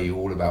will tell you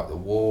all about the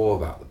war,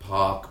 about the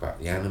park, about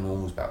the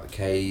animals, about the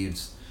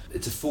caves.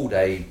 It's a full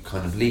day,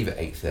 kind of leave at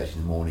 8:30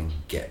 in the morning,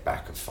 get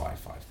back at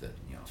 5:30 in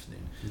the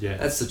afternoon.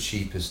 That's the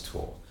cheapest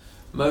tour.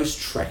 Most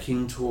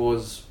trekking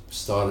tours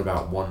start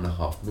about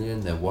 $1.5 million.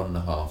 They're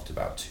 $1.5 to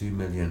about $2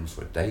 million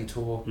for a day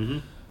tour.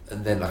 And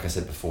then, like I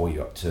said before,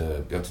 you're up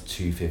to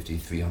 $250,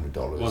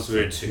 $300 Once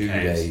we're for 2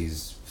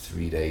 days,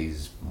 3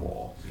 days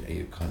more.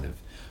 You kind of.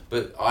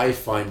 But I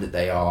find that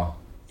they are,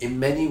 in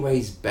many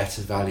ways,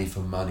 better value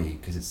for money,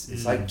 because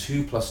it's like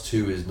 2 plus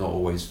 2 is not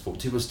always 4.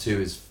 2 plus 2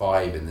 is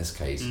 5 in this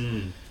case.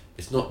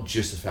 It's not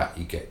just the fact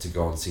you get to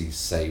go and see,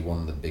 say,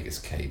 one of the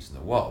biggest caves in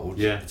the world.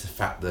 It's the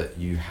fact that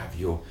you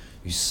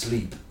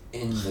sleep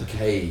in the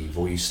cave,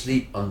 or you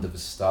sleep under the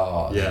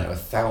stars. Yeah.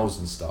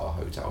 1,000-star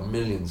hotel,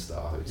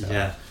 1,000,000-star hotel.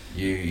 Yeah.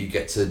 You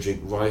get to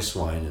drink rice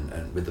wine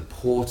and with the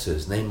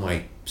porters, and they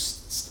might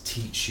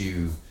teach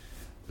you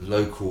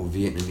local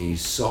Vietnamese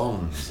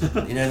songs.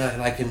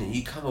 And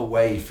you come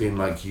away feeling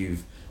like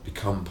you've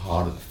become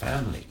part of the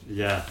family.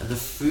 Yeah. And the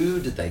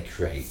food that they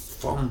create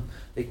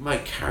they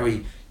might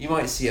carry. You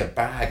might see a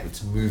bag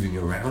that's moving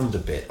around a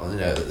bit,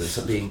 that's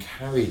being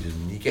carried,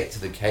 and you get to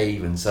the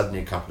cave, and suddenly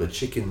a couple of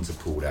chickens are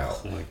pulled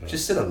out, Oh my God.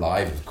 just still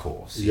alive, of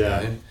course.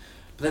 Yeah.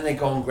 But then they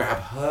go and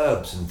grab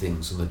herbs and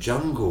things from the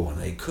jungle,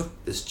 and they cook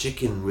this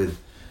chicken with,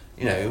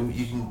 you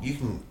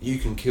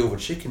can kill the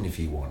chicken if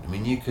you want. I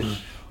mean, you can.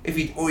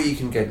 Or you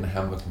can get in a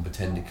hammock and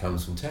pretend it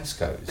comes from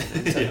Tesco's.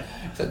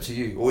 It's up to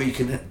you. Or you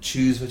can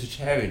choose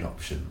vegetarian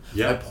option.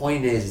 Yeah. My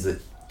point is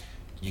that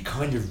you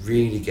kind of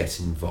really get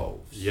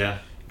involved. Yeah.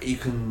 You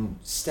can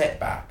step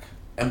back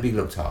and be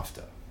looked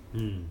after,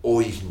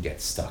 or you can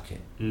get stuck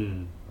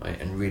in, right,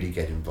 and really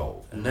get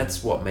involved. And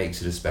that's what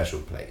makes it a special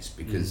place,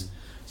 because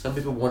some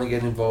people want to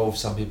get involved,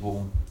 some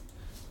people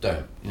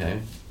don't.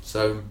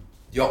 So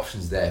the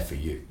option's there for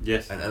you.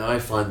 Yes. And I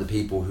find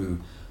the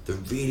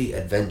really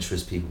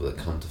adventurous people that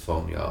come to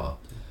Phong Nha,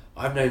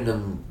 I've known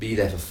them be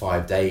there for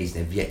 5 days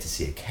and they've yet to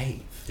see a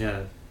cave.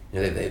 Yeah.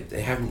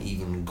 They haven't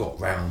even got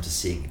round to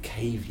seeing a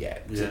cave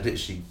yet. Yeah.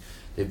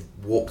 They've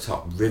walked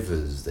up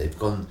rivers, they've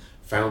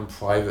found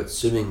private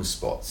swimming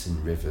spots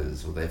in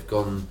rivers, or they've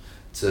gone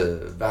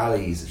to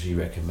valleys that we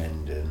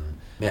recommend and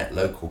met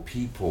local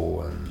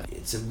people, and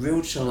it's a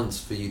real chance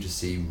for you to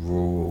see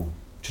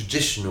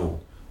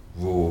traditional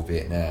rural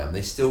Vietnam.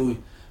 They still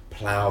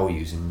plough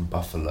using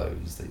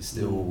buffaloes. They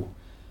still,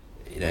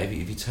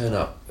 if you turn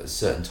up at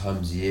certain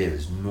times of year,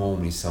 there's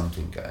normally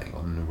something going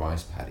on in the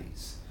rice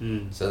paddies,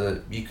 so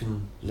that you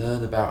can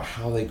learn about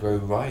how they grow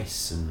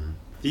rice. And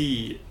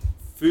the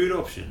food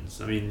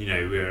options, I mean,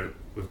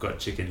 we've got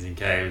chickens in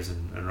caves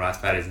and rice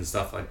paddies and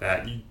stuff like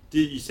that.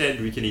 You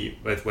said we can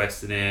eat both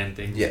Western and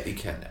things. Yeah, you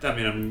can. I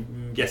mean,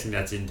 I'm guessing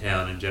that's in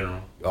town in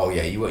general. Oh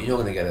yeah, you're not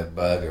going to get a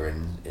burger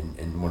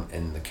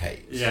in the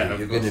caves. Yeah,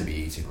 you're going to be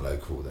eating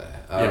local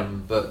there.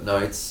 But no,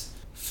 it's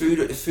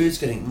food. Food's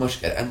getting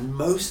much better, and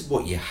most of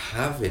what you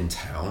have in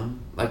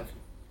town, like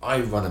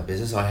I run a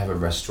business, I have a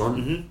restaurant,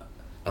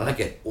 and I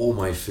get all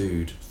my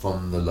food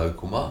from the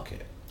local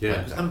market.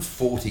 Yeah, because I'm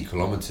 40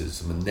 kilometers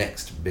from the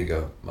next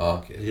bigger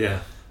market. Yeah,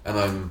 and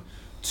I'm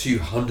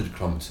 200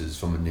 kilometers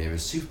from the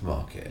nearest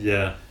supermarket.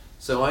 Yeah.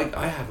 So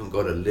I haven't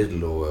got a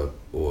Lidl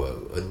or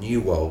a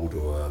New World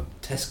or a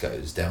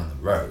Tesco's down the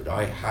road.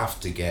 I have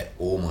to get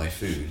all my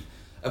food.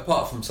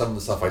 Apart from some of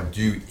the stuff I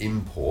do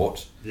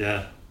import,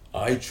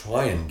 I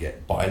try and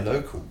buy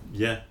local.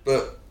 Yeah.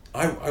 But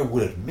I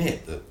would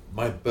admit that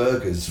my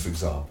burgers, for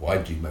example, I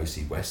do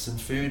mostly Western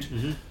food.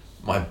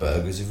 My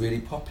burgers are really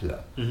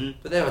popular.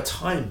 But there are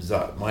times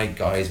that my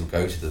guys will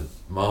go to the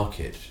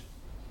market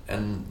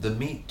and the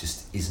meat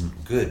just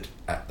isn't good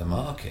at the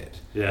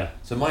market. Yeah.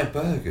 So my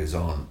burgers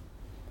aren't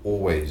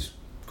always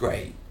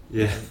great.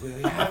 Yeah.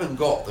 We haven't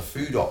got the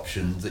food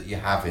options that you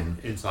have in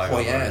Saigon,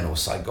 Hoi An right? or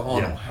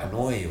Saigon or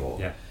Hanoi,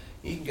 or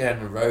you can go on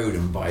the road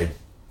and buy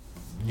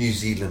New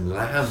Zealand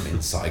lamb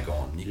in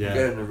Saigon. You can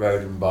go on the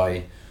road and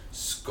buy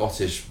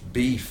Scottish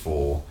beef,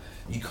 or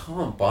you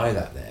can't buy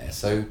that there.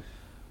 So,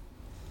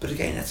 but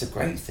again, that's a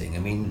great thing. I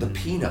mean, the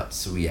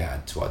peanuts we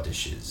add to our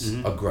dishes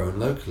are grown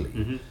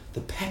locally. The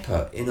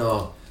pepper in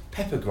our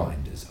pepper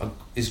grinders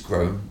is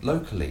grown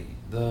locally.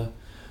 The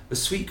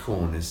sweet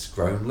corn is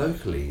grown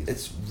locally.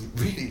 It's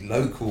really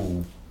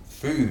local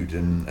food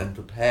and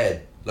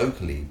prepared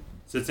locally.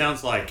 So it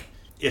sounds like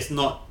it's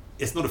not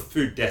a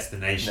food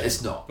destination. No,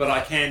 it's not. But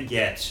I can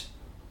get,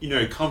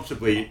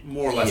 comfortably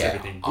more or less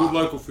everything. Good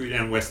local food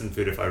and Western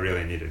food if I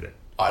really needed it.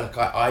 I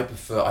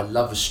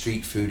love the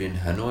street food in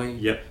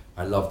Hanoi. Yep.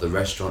 I love the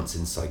restaurants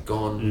in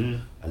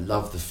Saigon. I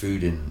love the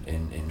food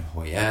in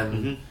Hoi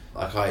An.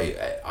 Like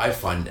I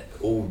find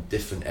all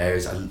different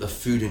areas. The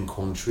food in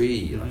Quang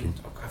Tri.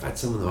 I've had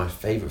some of my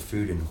favourite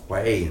food in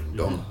Hue and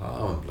Dong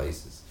Ha and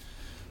places.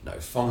 No,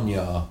 Phong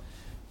Nha,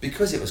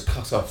 because it was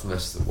cut off from the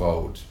rest of the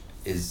world,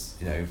 is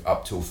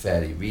up till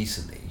fairly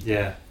recently.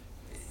 Yeah.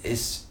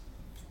 Is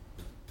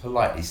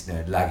politely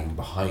lagging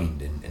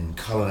behind in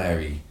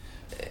culinary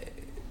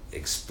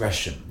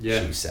expression,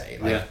 shall we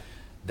say?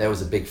 There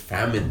was a big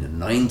famine in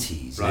the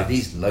 90s. Right.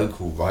 These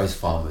local rice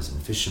farmers and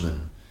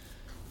fishermen,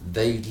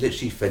 they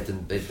literally fed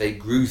them. They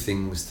grew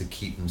things to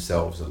keep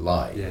themselves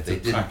alive. Yeah, they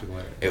didn't.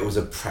 It was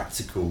a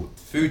practical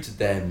food to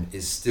them.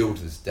 Is still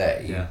to this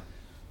day. Yeah.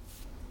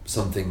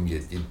 Something you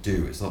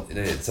do. It's not.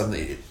 It's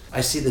something. I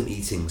see them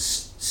eating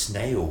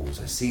snails.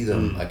 I see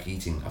them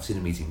eating. I've seen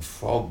them eating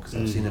frogs.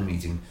 I've seen them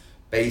eating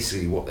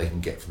basically what they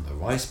can get from the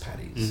rice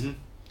paddies.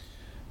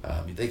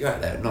 They go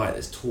out there at night.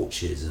 There's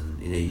torches,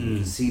 and you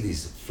can see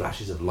these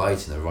flashes of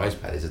light in the rice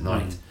paddies at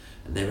night,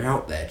 and they're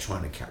out there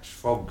trying to catch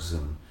frogs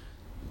and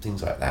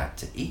things like that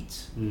to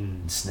eat,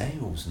 and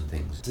snails and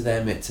things. To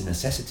them, it's a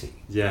necessity.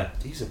 Yeah.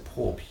 These are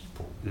poor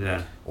people.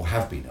 Yeah. Or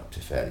have been up to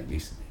fairly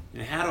recently.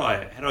 And how do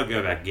I go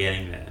about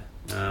getting there?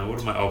 What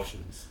are my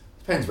options?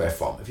 Depends where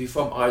from. If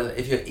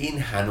you're in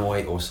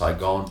Hanoi or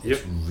Saigon, Yep.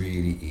 it's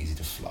really easy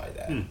to fly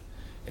there. Hmm.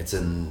 It's a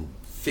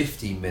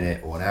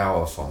 50-minute or an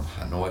hour from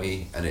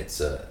Hanoi, and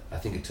I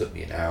think it took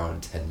me an hour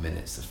and 10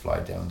 minutes to fly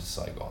down to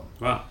Saigon.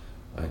 Wow.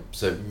 Right?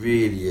 So it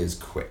really is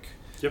quick.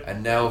 Yep.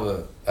 And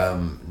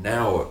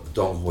now at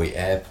Dong Hoi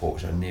Airport,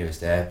 which is our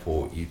nearest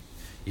airport,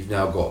 you've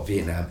now got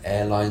Vietnam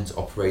Airlines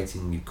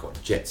operating. You've got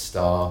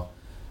Jetstar,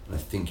 and I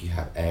think you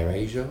have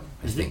AirAsia.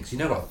 I think so.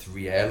 You now got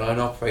 3 airline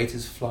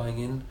operators flying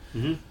in.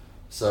 Mm-hmm.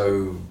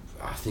 So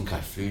I think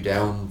I flew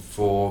down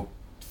for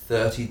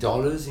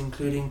 $30,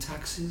 including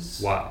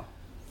taxes. Wow.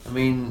 I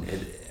mean,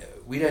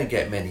 we don't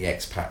get many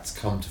expats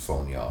come to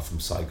Phong Nha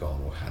from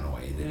Saigon or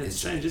Hanoi. And Yeah, it's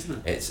strange,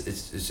 isn't it?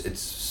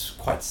 It's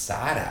quite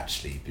sad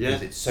actually,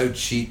 because it's so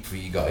cheap for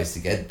you guys to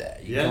get there.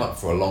 You come up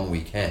for a long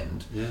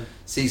weekend,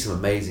 see some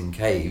amazing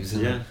caves,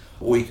 and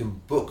or you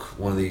can book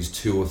one of these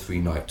 2 or 3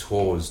 night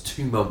tours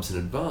 2 months in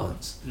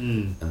advance,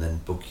 and then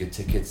book your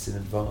tickets in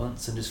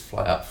advance and just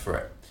fly up for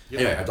it.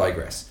 Anyway, I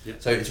digress.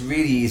 So it's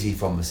really easy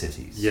from the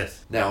cities.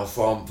 Yes. Now,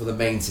 for the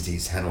main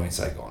cities, Hanoi and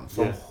Saigon,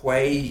 from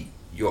Hue,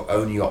 your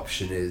only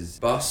option is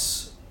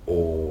bus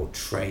or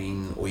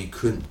train, or you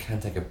can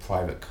take a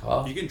private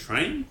car. You can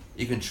train?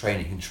 You can train.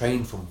 You can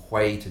train from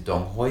Hue to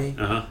Dong Hoi,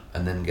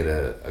 and then get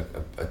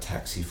a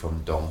taxi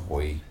from Dong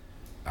Hoi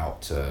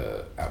out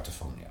to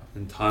Phong Nha.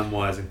 And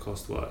time-wise and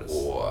cost-wise,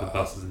 Or, the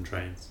buses and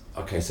trains.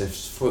 Okay, so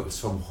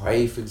from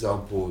Hue, for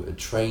example, a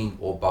train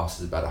or bus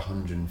is about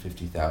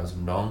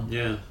 150,000 dong.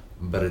 Yeah.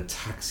 But a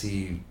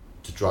taxi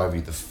to drive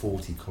you the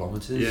 40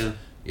 kilometers,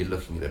 you're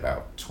looking at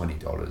about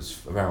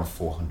 $20, around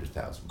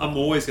 400,000. I'm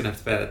always going to have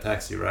to pay that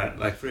taxi, right?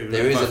 Like for even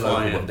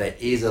there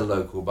is a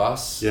local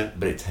bus,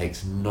 but it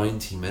takes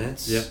 90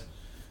 minutes. Yeah.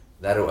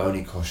 That'll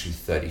only cost you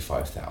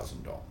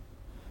 35,000 dong.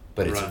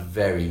 But it's a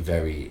very,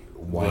 very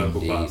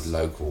windy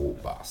local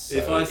bus. So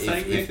if I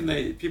staying there,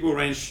 can people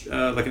arrange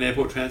like an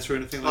airport transfer or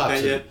anything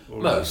like that yet?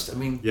 Or most. I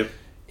mean,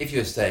 if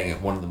you're staying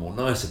at one of the more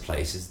nicer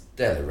places,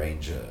 they'll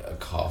arrange a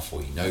car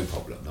for you, no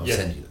problem. They'll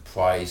send you the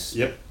price.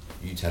 Yep.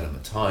 You tell them the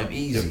time,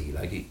 easy.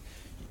 Like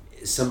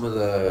some of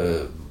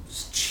the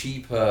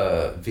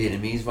cheaper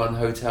Vietnamese run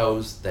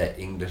hotels, their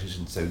English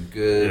isn't so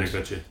good. Yeah,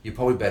 gotcha. You're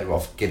probably better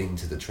off getting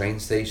to the train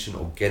station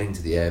or getting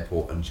to the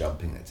airport and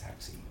jumping in a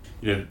taxi.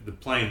 You know, the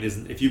plane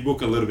isn't. If you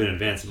book a little bit in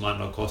advance, it might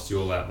not cost you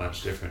all that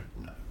much different.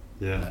 No.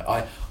 Yeah.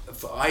 No,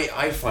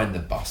 I find the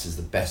bus is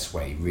the best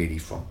way, really,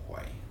 from Hue.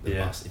 The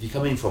bus. If you're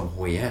coming from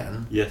Hoi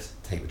An,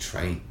 take the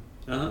train.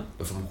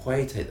 But from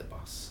Hue, take the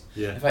bus.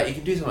 Yeah. In fact, you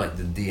can do something like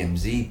the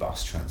DMZ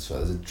bus transfer.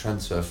 There's a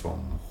transfer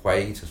from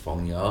Hue to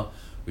Phong Nha,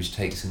 which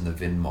takes in the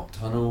Vinh Moc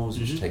tunnels,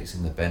 which takes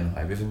in the Ben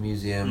Hai River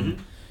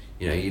Museum.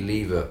 You know, you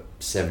leave at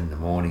 7 in the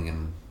morning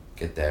and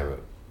get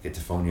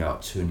to Phong Nha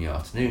at 2 in the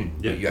afternoon.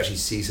 But you actually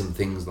see some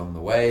things along the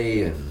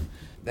way, and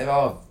there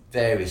are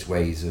various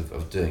ways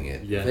of doing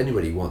it. If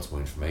anybody wants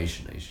more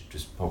information, they should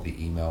just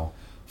probably email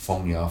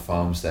Phong Nha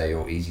Farmstay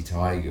or Easy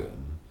Tiger.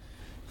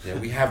 And,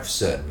 we have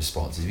certain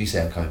responses. If you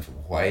say I'm coming from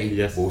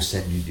Hue, we'll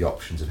send you the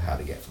options of how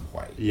to get from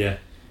Hue. Yeah.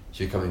 If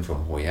you're coming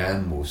from Hoi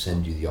An, we'll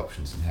send you the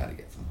options on how to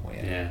get from Hoi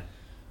An. Yeah.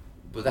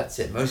 But that's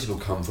it. Most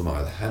people come from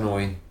either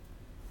Hanoi,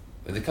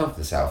 when they come from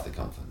the south, they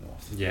come from the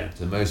north. Yeah.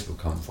 So most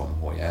people come from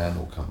Hoi An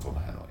or come from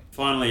Hanoi.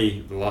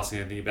 Finally, the last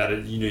thing I think about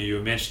it, you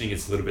were mentioning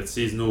it's a little bit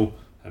seasonal.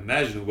 I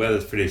imagine the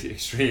weather's pretty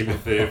extreme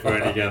if we're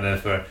only going there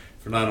for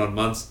 9 odd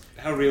months.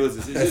 How real is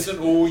this? Is this an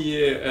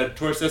all-year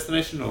tourist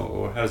destination,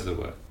 or how does it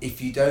work?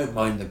 If you don't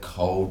mind the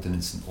cold, then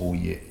it's an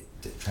all-year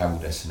travel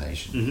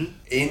destination.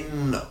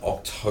 In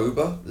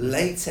October,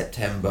 late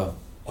September,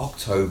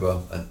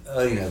 October and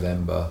early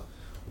November,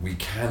 we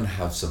can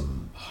have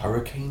some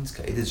hurricanes.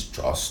 It is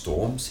our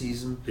storm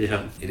season.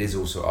 Yeah. It is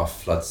also our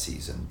flood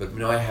season. But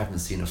I haven't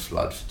seen a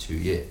flood for 2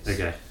 years.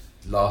 Okay.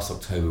 Last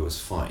October was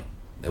fine.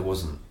 There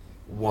wasn't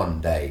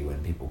one day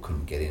when people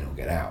couldn't get in or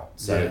get out.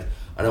 So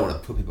I don't want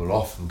to put people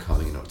off from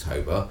coming in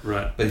October.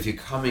 Right. But if you're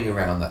coming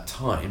around that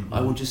time,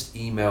 I will just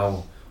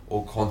email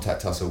or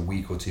contact us a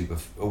week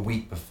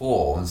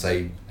before and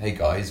say, hey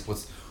guys,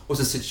 what's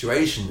the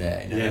situation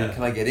there?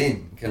 Can I get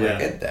in? Can I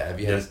get there?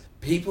 Because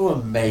people are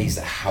amazed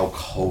at how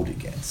cold it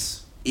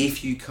gets.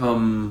 If you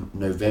come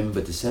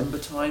November, December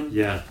time,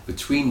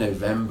 between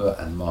November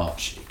and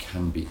March, it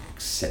can be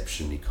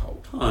exceptionally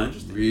cold. Oh,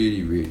 interesting.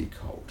 Really, really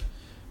cold.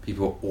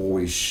 People are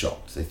always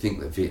shocked. They think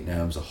that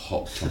Vietnam's a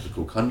hot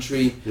tropical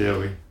country.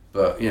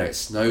 But it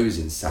snows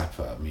in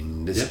Sapa. I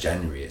mean, this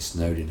January it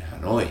snowed in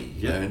Hanoi.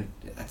 You know, and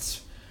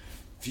that's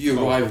if you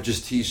arrive with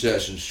just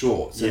t-shirts and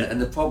shorts.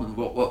 And the problem,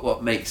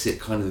 what makes it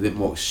kind of a bit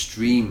more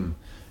extreme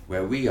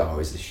where we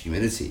are is the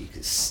humidity.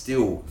 It's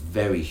still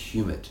very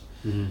humid.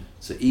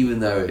 So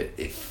even though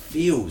it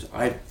feels,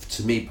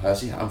 to me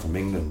personally, I'm from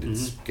England.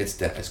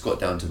 It's got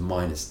down to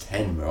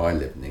 -10 where I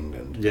live in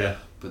England.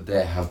 But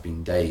there have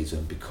been days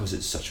when, because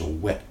it's such a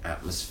wet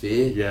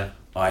atmosphere,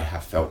 I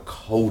have felt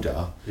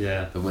colder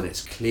than when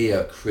it's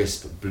clear,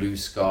 crisp, blue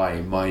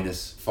sky,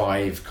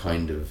 -5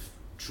 kind of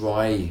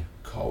dry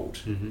cold.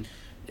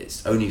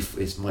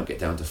 It might get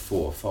down to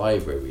 4 or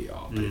 5 where we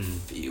are, but it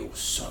feels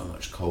so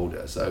much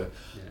colder. So,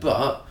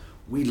 but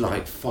we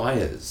light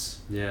fires.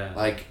 Yeah.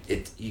 Like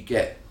you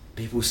get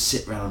people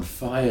sit around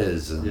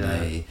fires and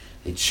they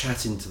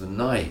chat into the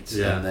night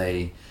and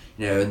they,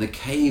 and the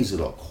caves are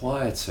a lot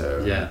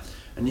quieter.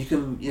 And you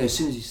can, as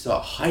soon as you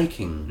start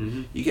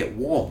hiking, you get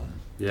warm.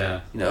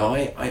 Yeah.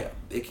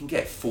 It can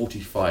get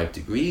 45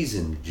 degrees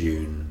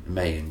in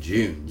May and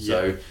June.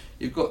 So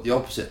you've got the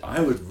opposite. I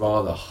would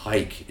rather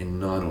hike in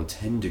 9 or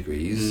 10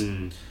 degrees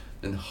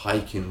than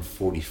hike in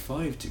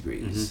 45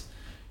 degrees.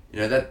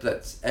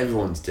 That's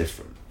everyone's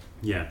different.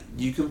 Yeah.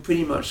 You can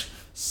pretty much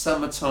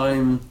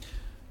summertime,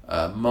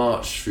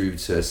 March through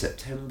to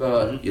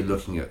September, you're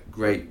looking at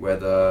great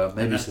weather,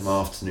 maybe some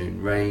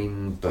afternoon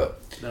rain,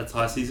 but that's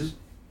high season.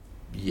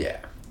 Yeah,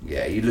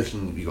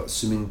 you've got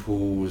swimming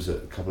pools at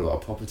a couple of our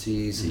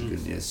properties, so you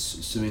can,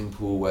 swimming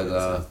pool weather.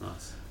 That sounds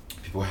nice.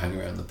 People hang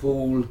around the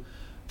pool.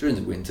 During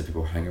the winter,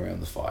 people hang around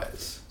the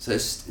fires. So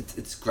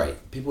it's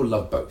great. People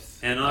love both.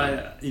 And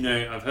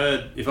I've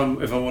heard if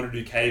I want to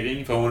do caving,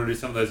 if I want to do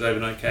some of those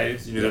overnight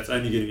caves, that's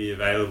only going to be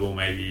available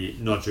maybe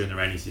not during the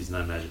rainy season,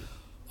 I imagine.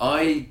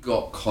 I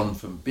got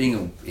from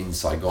being in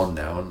Saigon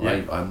now,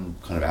 and I'm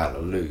kind of out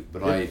of the loop,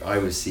 but I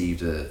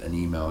received an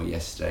email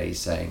yesterday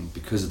saying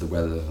because of the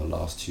weather of the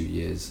last 2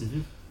 years,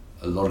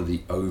 a lot of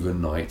the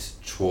overnight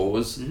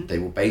tours, they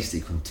will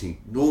basically continue.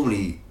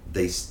 Normally,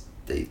 they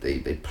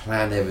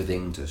plan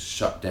everything to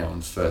shut down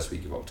first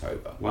week of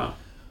October. Wow.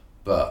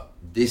 But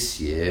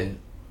this year,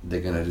 they're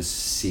going to just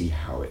see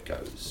how it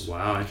goes.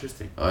 Wow,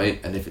 interesting.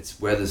 Right? And if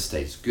its weather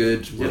stays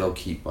good, they'll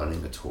keep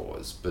running the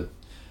tours. But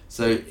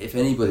so if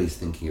anybody's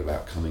thinking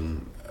about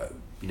coming,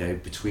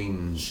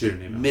 between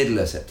middle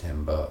of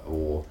September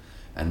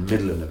and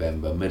middle of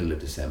November, middle of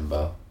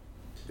December,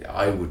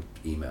 I would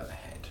email ahead.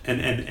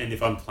 And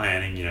if I'm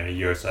planning, a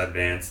year or so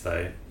advance,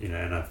 though,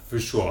 and for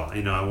sure, I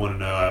want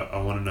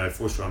to know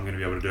for sure I'm going to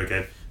be able to do a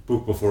cave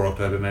book before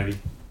October, maybe.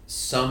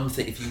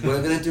 If you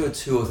were going to do a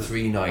 2 or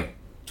 3 night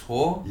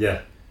tour,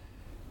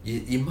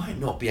 you might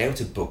not be able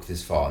to book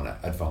this far in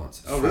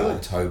advance for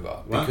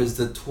October because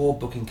the tour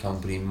booking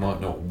company might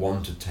not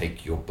want to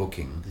take your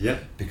booking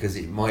because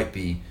it might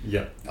be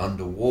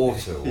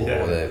underwater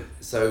or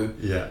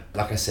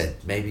like I said,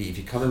 maybe if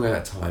you're coming around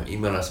that time,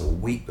 email us a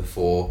week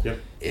before.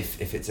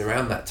 If it's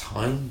around that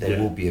time, there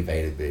will be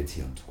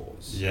availability on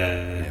tours.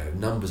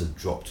 Numbers have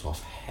dropped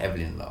off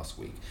heavily in the last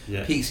week.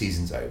 Peak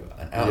season's over,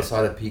 and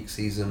outside of peak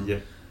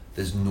season,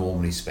 there's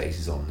normally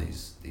spaces on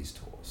these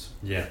tours.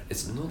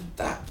 It's not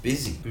that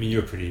busy. I mean,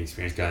 you're a pretty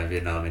experienced guy in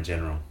Vietnam in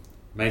general.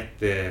 Make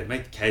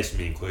the case for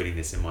me including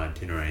this in my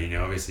itinerary.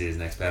 Obviously as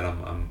an expat,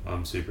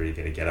 I'm super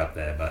eager to get up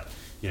there. But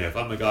if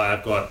I'm a guy,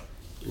 I've got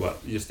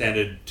your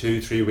standard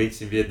 2-3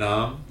 weeks in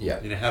Vietnam.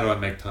 How do I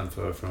make time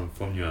from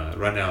Phong Nha?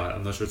 Right now,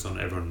 I'm not sure it's on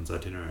everyone's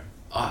itinerary.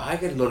 I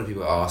get a lot of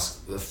people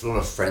ask, a lot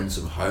of friends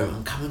from home,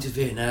 I'm coming to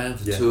Vietnam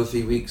for 2 or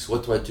 3 weeks.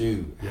 What do I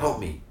do? Help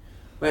me.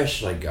 Where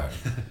should I go?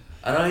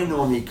 And I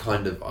normally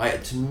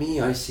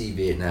I see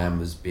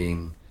Vietnam as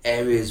being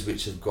areas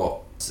which have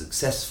got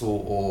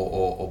successful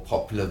or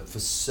popular for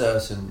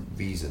certain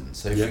reasons.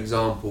 So for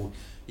example,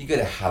 you go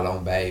to Ha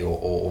Long Bay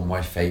or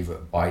my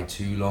favourite, Bai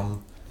Tu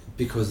Long,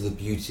 because of the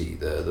beauty,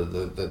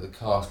 the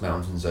Karst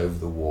Mountains over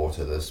the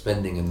water, the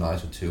spending a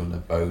night or two on a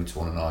boat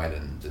on an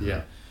island,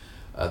 and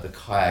the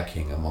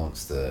kayaking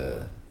amongst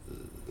the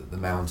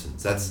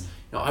mountains. That's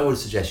I would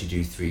suggest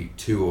you do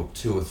 2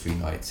 or 3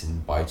 nights in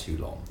Bai Tu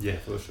Long. Yeah,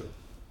 for sure.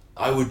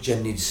 I would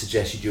generally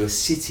suggest you do a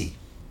city,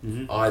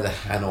 either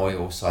Hanoi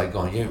or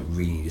Saigon. You don't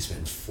really need to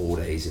spend 4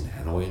 days in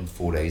Hanoi and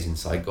 4 days in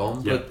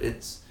Saigon, but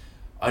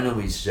I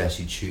normally suggest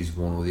you choose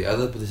one or the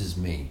other, but this is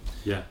me.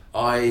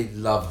 I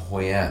love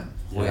Hoi An.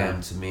 Hoi An,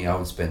 to me, I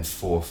would spend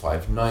 4 or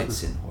 5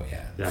 nights in Hoi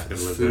An. For the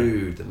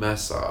food, the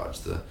massage,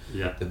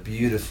 the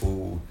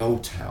beautiful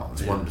old town.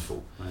 It's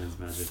wonderful.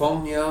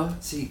 Phong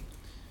Nha,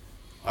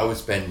 I would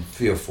spend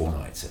 3 or 4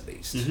 nights at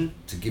least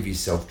to give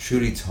yourself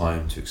truly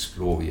time to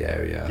explore the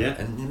area,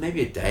 and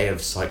maybe a day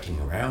of cycling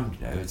around.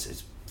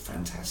 It's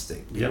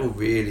fantastic. People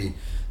really,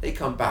 they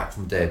come back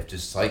from a day of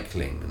just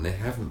cycling and they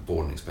haven't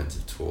bought an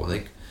expensive tour.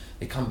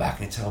 They come back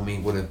and they tell me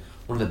one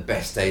of the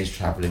best days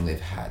travelling they've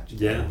had.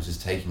 Was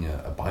just taking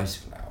a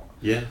bicycle out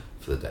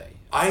for the day.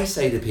 I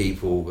say to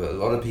people, a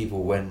lot of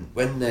people,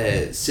 when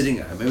they're sitting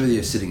at home, whether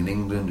you're sitting in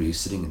England or you're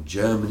sitting in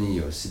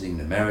Germany or sitting in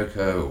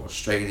America or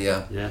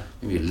Australia,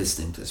 maybe you're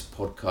listening to this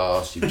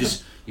podcast,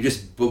 you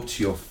just booked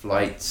your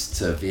flights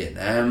to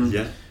Vietnam,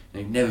 and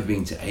you've never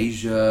been to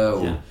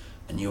Asia,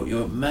 and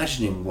you're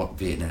imagining what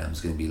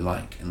Vietnam's going to be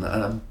like, and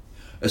I'm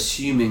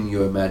assuming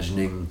you're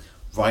imagining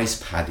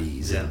rice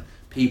paddies and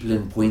people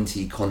in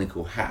pointy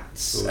conical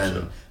hats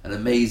and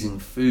amazing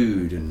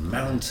food and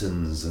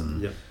mountains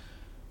and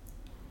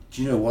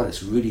do you know what?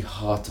 It's really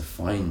hard to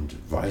find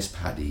rice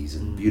paddies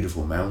and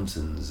beautiful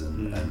mountains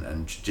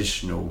and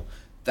traditional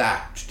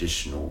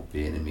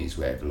Vietnamese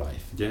way of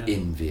life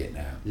in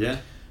Vietnam.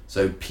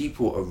 So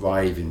people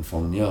arrive in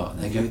Phong Nha and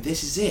they go,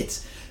 this is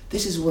it.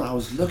 This is what I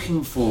was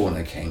looking for when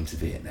I came to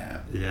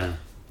Vietnam.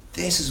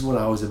 This is what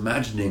I was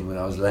imagining when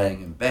I was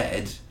laying in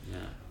bed,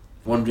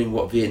 wondering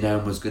what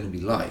Vietnam was going to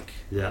be like.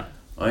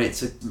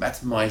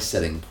 That's my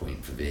selling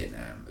point for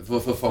Vietnam. For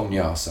Phong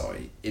Nha,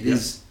 sorry.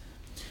 It's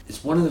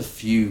one of the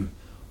few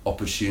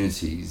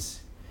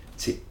opportunities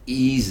to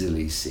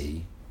easily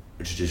see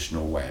a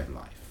traditional way of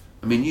life.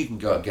 I mean, you can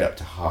get up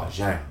to Ha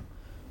Giang.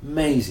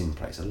 Amazing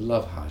place. I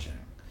love Ha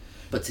Giang.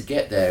 But to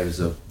get there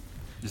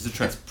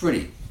it's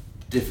pretty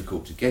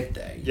difficult to get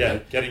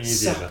there. Getting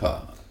easier.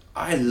 Sapa.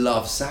 I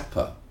love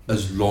Sapa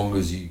as long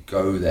as you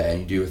go there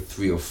and you do a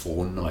 3 or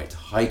 4 night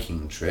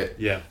hiking trip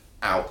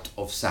out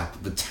of Sapa,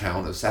 the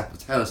town of Sapa.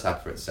 The town of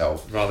Sapa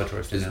itself rather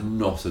touristy. Is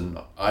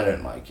I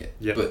don't like it.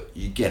 But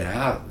you get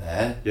out of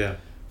there.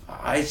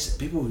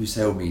 People who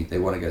tell me they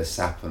want to go to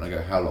Sapa and I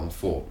go, how long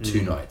for?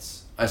 2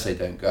 nights. I say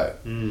don't go.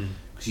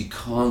 Because you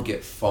can't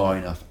get far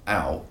enough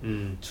out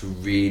to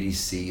really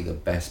see the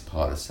best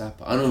part of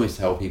Sapa. I always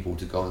tell people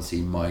to go and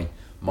see Mai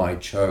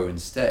Cho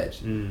instead.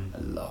 I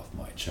love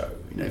Mai Cho.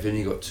 If you've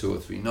only got 2 or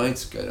 3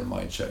 nights, go to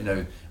Mai Cho.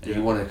 And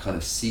you want to kind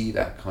of see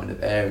that kind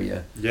of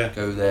area,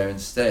 go there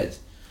instead.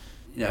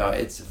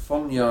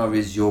 Phong Nha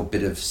is your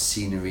bit of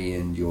scenery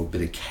and your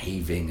bit of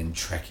caving and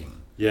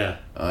trekking.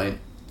 Right?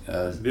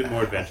 A bit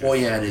more adventurous.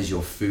 Hoi An is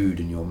your food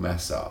and your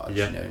massage.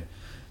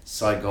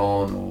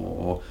 Saigon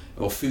or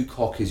Phu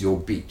Quoc is your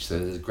beach. So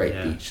there's a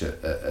great beach at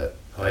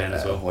Hoi An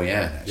as well. Hoi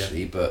An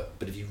actually. But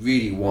if you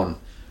really want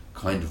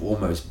kind of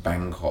almost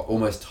Bangkok,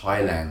 almost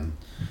Thailand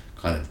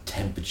kind of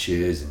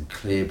temperatures and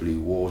clear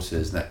blue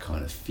waters and that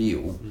kind of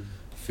feel,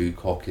 Phu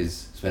Quoc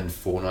is spend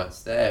 4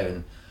 nights there.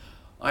 And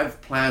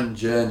I've planned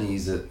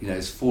journeys that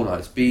it's 4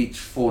 nights beach,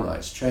 4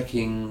 nights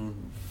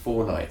trekking,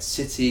 4 nights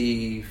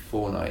city,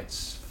 4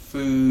 nights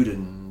food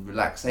and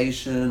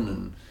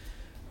relaxation,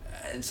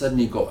 and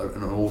suddenly you've got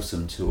an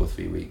awesome 2 or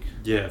 3 week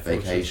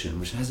vacation,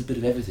 which has a bit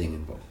of everything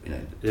involved.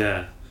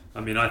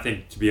 I mean, I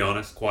think, to be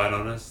honest, quite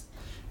honest,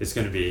 it's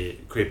going to be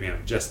creeping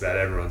up just about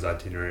everyone's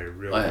itinerary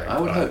real quick. I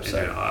would hope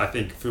so. I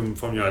think Phong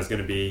Nha is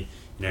going to be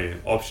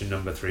option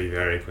number 3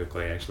 very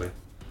quickly, actually.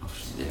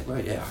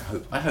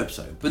 I hope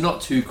so, but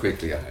not too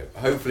quickly. I hope.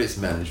 Hopefully, it's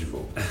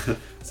manageable.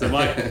 So,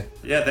 Mike,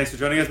 thanks for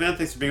joining us, man.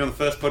 Thanks for being on the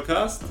first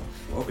podcast.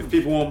 If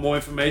people want more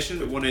information,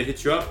 but want to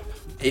hit you up,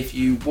 if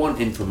you want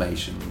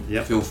information,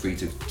 feel free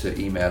to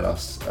email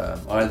us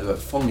either at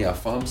Phong Nha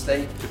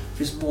Farmstay,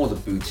 which is more the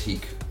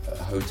boutique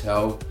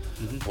hotel,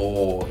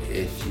 or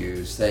if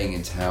you're staying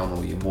in town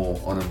or you're more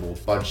on a more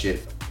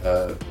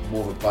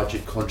of a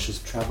budget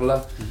conscious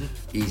traveller,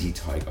 Easy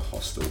Tiger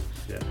Hostel.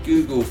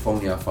 Google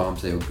Phong Nha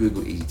Farmstay or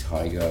Google Easy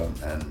Tiger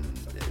and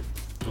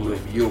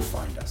you'll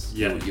find us.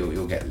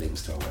 You'll get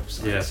links to our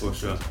website. For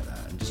sure. Like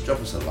that. And just drop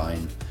us a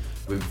line.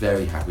 We're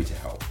very happy to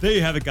help. There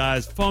you have it,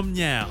 guys. Phong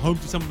Nha, home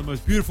to some of the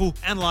most beautiful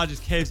and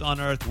largest caves on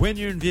earth. When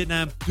you're in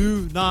Vietnam,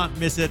 do not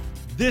miss it.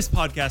 This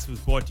podcast was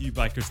brought to you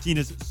by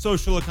Christina's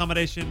Social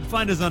Accommodation.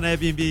 Find us on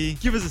Airbnb.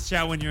 Give us a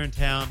shout when you're in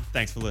town.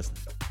 Thanks for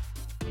listening.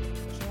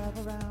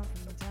 Travel around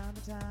from town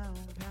to town,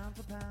 pound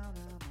for pound,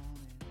 I'm on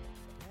it.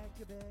 Pack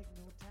your bag,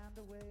 no time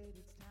to wait,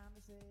 it's time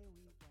to say we